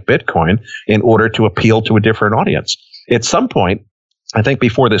more like Bitcoin in order to appeal to a different audience. At some point, I think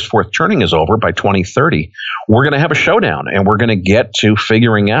before this fourth turning is over, by 2030, we're going to have a showdown, and we're going to get to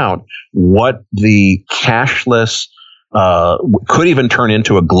figuring out what the cashless could even turn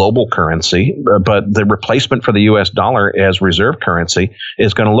into a global currency, but the replacement for the U.S. dollar as reserve currency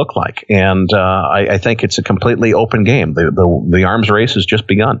is going to look like. And I think it's a completely open game. The arms race has just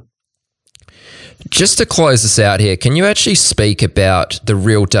begun. Just to close this out here, can you actually speak about the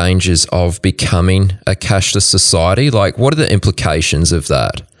real dangers of becoming a cashless society? Like, what are the implications of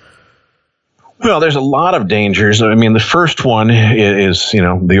that? Well, there's a lot of dangers. I mean, the first one is, the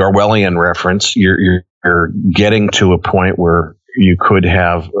Orwellian reference. You're getting to a point where you could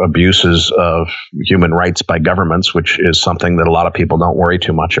have abuses of human rights by governments, which is something that a lot of people don't worry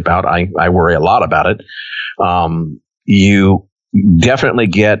too much about. I worry a lot about it. You definitely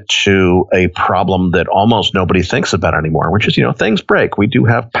get to a problem that almost nobody thinks about anymore, which is, things break. We do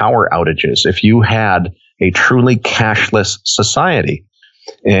have power outages. If you had a truly cashless society,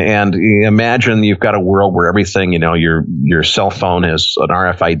 and imagine you've got a world where everything, your cell phone has an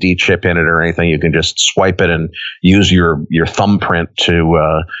RFID chip in it or anything. You can just swipe it and use your thumbprint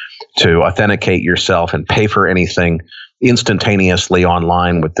to authenticate yourself and pay for anything instantaneously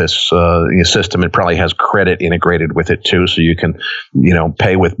online with this system. It probably has credit integrated with it too, so you can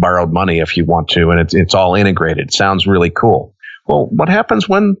pay with borrowed money if you want to, and it's all integrated. Sounds really cool. Well, what happens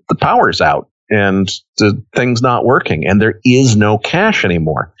when the power's out and the thing's not working and there is no cash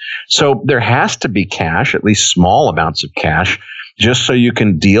anymore? So there has to be cash, at least small amounts of cash, just so you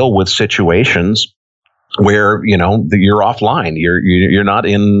can deal with situations where you're offline, you're not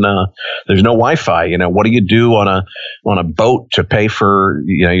in, there's no Wi-Fi. What do you do on a boat to pay for,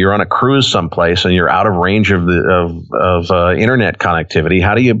 you're on a cruise someplace and you're out of range of internet connectivity?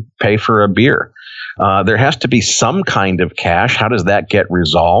 How do you pay for a beer? There has to be some kind of cash. How does that get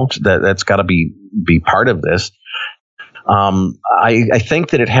resolved? That's got to be part of this. I think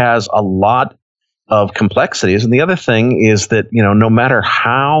that it has a lot of complexities, and the other thing is that no matter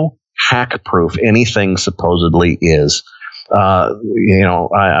how hack-proof anything supposedly is.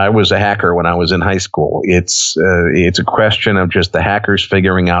 I was a hacker when I was in high school. It's a question of just the hackers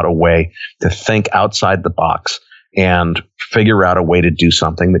figuring out a way to think outside the box and figure out a way to do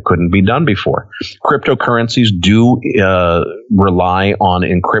something that couldn't be done before. Cryptocurrencies do rely on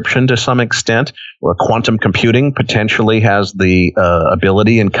encryption to some extent. Quantum computing potentially has the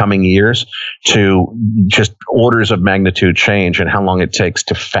ability in coming years to just orders of magnitude change in how long it takes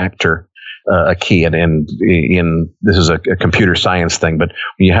to factor a key. And this is a computer science thing, but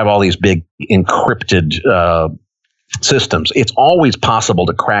when you have all these big encrypted systems, it's always possible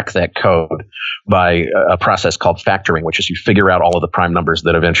to crack that code by a process called factoring, which is you figure out all of the prime numbers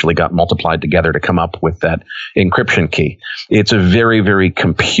that eventually got multiplied together to come up with that encryption key. It's a very, very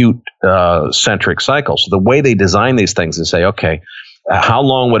compute centric cycle. So the way they design these things is say, okay, how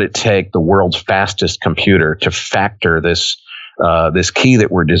long would it take the world's fastest computer to factor this key that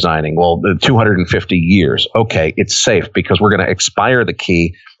we're designing? Well, 250 years. Okay, it's safe because we're going to expire the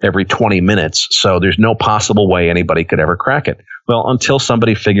key every 20 minutes. So there's no possible way anybody could ever crack it. Well, until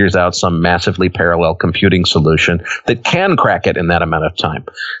somebody figures out some massively parallel computing solution that can crack it in that amount of time.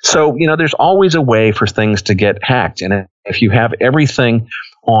 So, there's always a way for things to get hacked. And if you have everything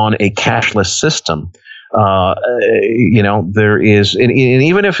on a cashless system, there is, and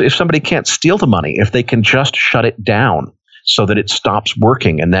even if somebody can't steal the money, if they can just shut it down so that it stops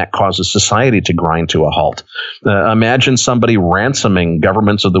working, and that causes society to grind to a halt. Imagine somebody ransoming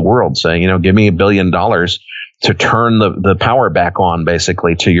governments of the world, saying, give me $1 billion to turn the power back on,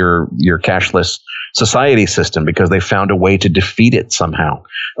 basically, to your cashless society system because they found a way to defeat it somehow.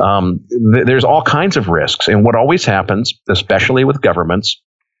 There's all kinds of risks. And what always happens, especially with governments,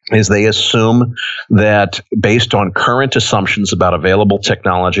 is they assume that based on current assumptions about available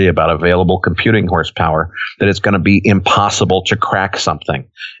technology, about available computing horsepower, that it's going to be impossible to crack something.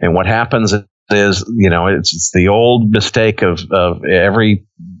 And what happens is, it's the old mistake of every,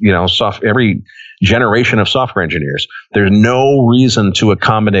 every generation of software engineers. There's no reason to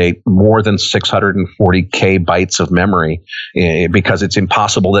accommodate more than 640K bytes of memory because it's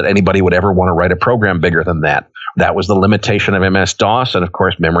impossible that anybody would ever want to write a program bigger than that. That was the limitation of MS-DOS. And of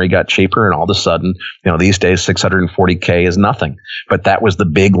course, memory got cheaper. And all of a sudden, these days, 640K is nothing. But that was the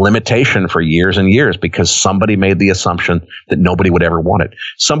big limitation for years and years because somebody made the assumption that nobody would ever want it.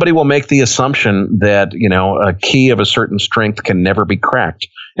 Somebody will make the assumption that, a key of a certain strength can never be cracked.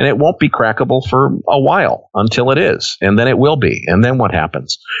 And it won't be crackable for a while until it is. And then it will be. And then what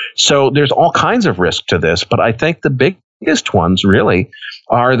happens? So there's all kinds of risk to this. But I think the biggest ones really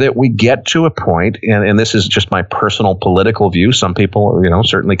are that we get to a point, and this is just my personal political view. Some people,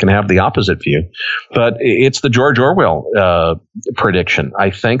 certainly can have the opposite view, but it's the George Orwell prediction.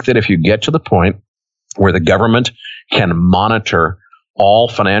 I think that if you get to the point where the government can monitor all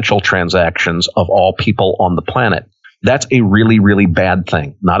financial transactions of all people on the planet, that's a really, really bad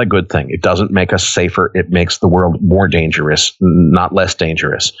thing, not a good thing. It doesn't make us safer. It makes the world more dangerous, not less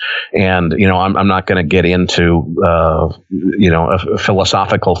dangerous. And, I'm not going to get into, a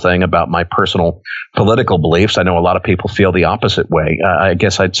philosophical thing about my personal political beliefs. I know a lot of people feel the opposite way. I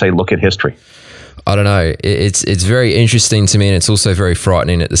guess I'd say look at history. I don't know. It's very interesting to me, and it's also very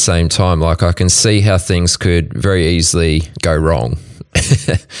frightening at the same time. Like, I can see how things could very easily go wrong.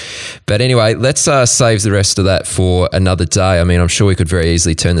 But anyway, let's save the rest of that for another day. I mean, I'm sure we could very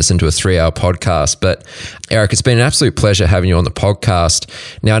easily turn this into a 3-hour podcast. But Eric, it's been an absolute pleasure having you on the podcast.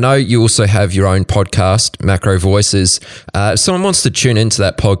 Now, I know you also have your own podcast, Macro Voices. If someone wants to tune into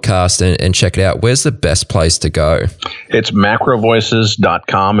that podcast and check it out, where's the best place to go? It's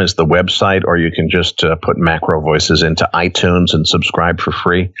macrovoices.com is the website, or you can just put Macro Voices into iTunes and subscribe for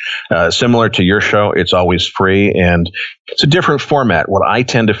free. Similar to your show, it's always free, and it's a different format. What I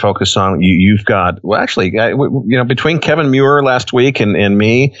tend to focus on, you've got, well, actually, between Kevin Muir last week and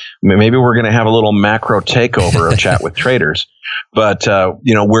me, maybe we're going to have a little macro takeover of Chat with Traders. But,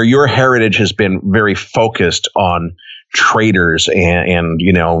 where your heritage has been very focused on traders and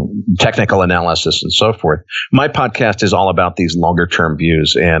technical analysis and so forth, my podcast is all about these longer term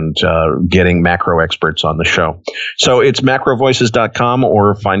views and getting macro experts on the show. So it's macrovoices.com,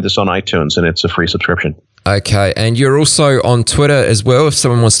 or find us on iTunes, and it's a free subscription. Okay. And you're also on Twitter as well. If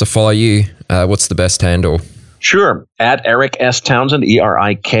someone wants to follow you, what's the best handle? Sure. At Eric S. Townsend,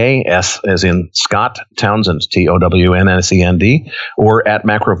 ERIKS as in Scott Townsend, TOWNSEND, or at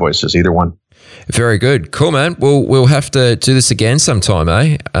Macro Voices, either one. Very good. Cool, man. We'll have to do this again sometime,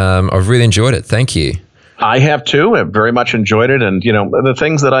 eh? I've really enjoyed it. Thank you. I have too. I've very much enjoyed it. And, the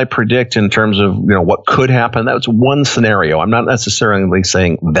things that I predict in terms of, what could happen, that's one scenario. I'm not necessarily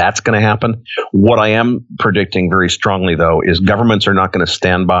saying that's going to happen. What I am predicting very strongly, though, is governments are not going to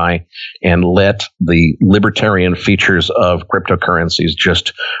stand by and let the libertarian features of cryptocurrencies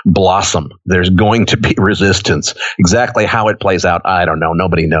just blossom. There's going to be resistance. Exactly how it plays out, I don't know.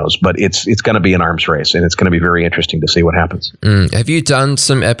 Nobody knows. But it's going to be an arms race, and it's going to be very interesting to see what happens. Have you done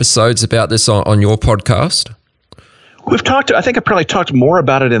some episodes about this on your podcast? We've talked, I think I probably talked more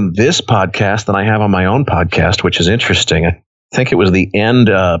about it in this podcast than I have on my own podcast, which is interesting. I think it was the end,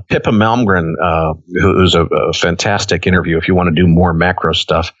 Pippa Malmgren, who's a fantastic interview if you want to do more macro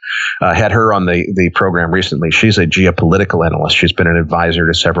stuff, had her on the program recently. She's a geopolitical analyst. She's been an advisor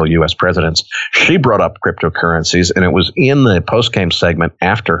to several U.S. presidents. She brought up cryptocurrencies, and it was in the post-game segment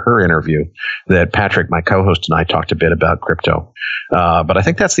after her interview that Patrick, my co-host, and I talked a bit about crypto. But I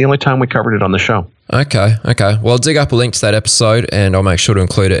think that's the only time we covered it on the show. Okay. Well, I'll dig up a link to that episode, and I'll make sure to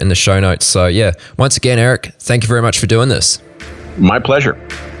include it in the show notes. So, yeah, once again, Eric, thank you very much for doing this. My pleasure.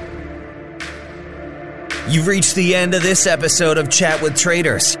 You've reached the end of this episode of Chat with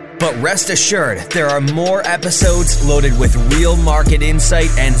Traders. But rest assured, there are more episodes loaded with real market insight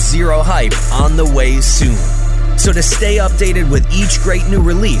and zero hype on the way soon. So to stay updated with each great new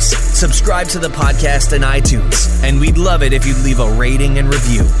release, subscribe to the podcast in iTunes. And we'd love it if you'd leave a rating and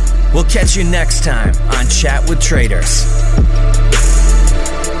review. We'll catch you next time on Chat with Traders.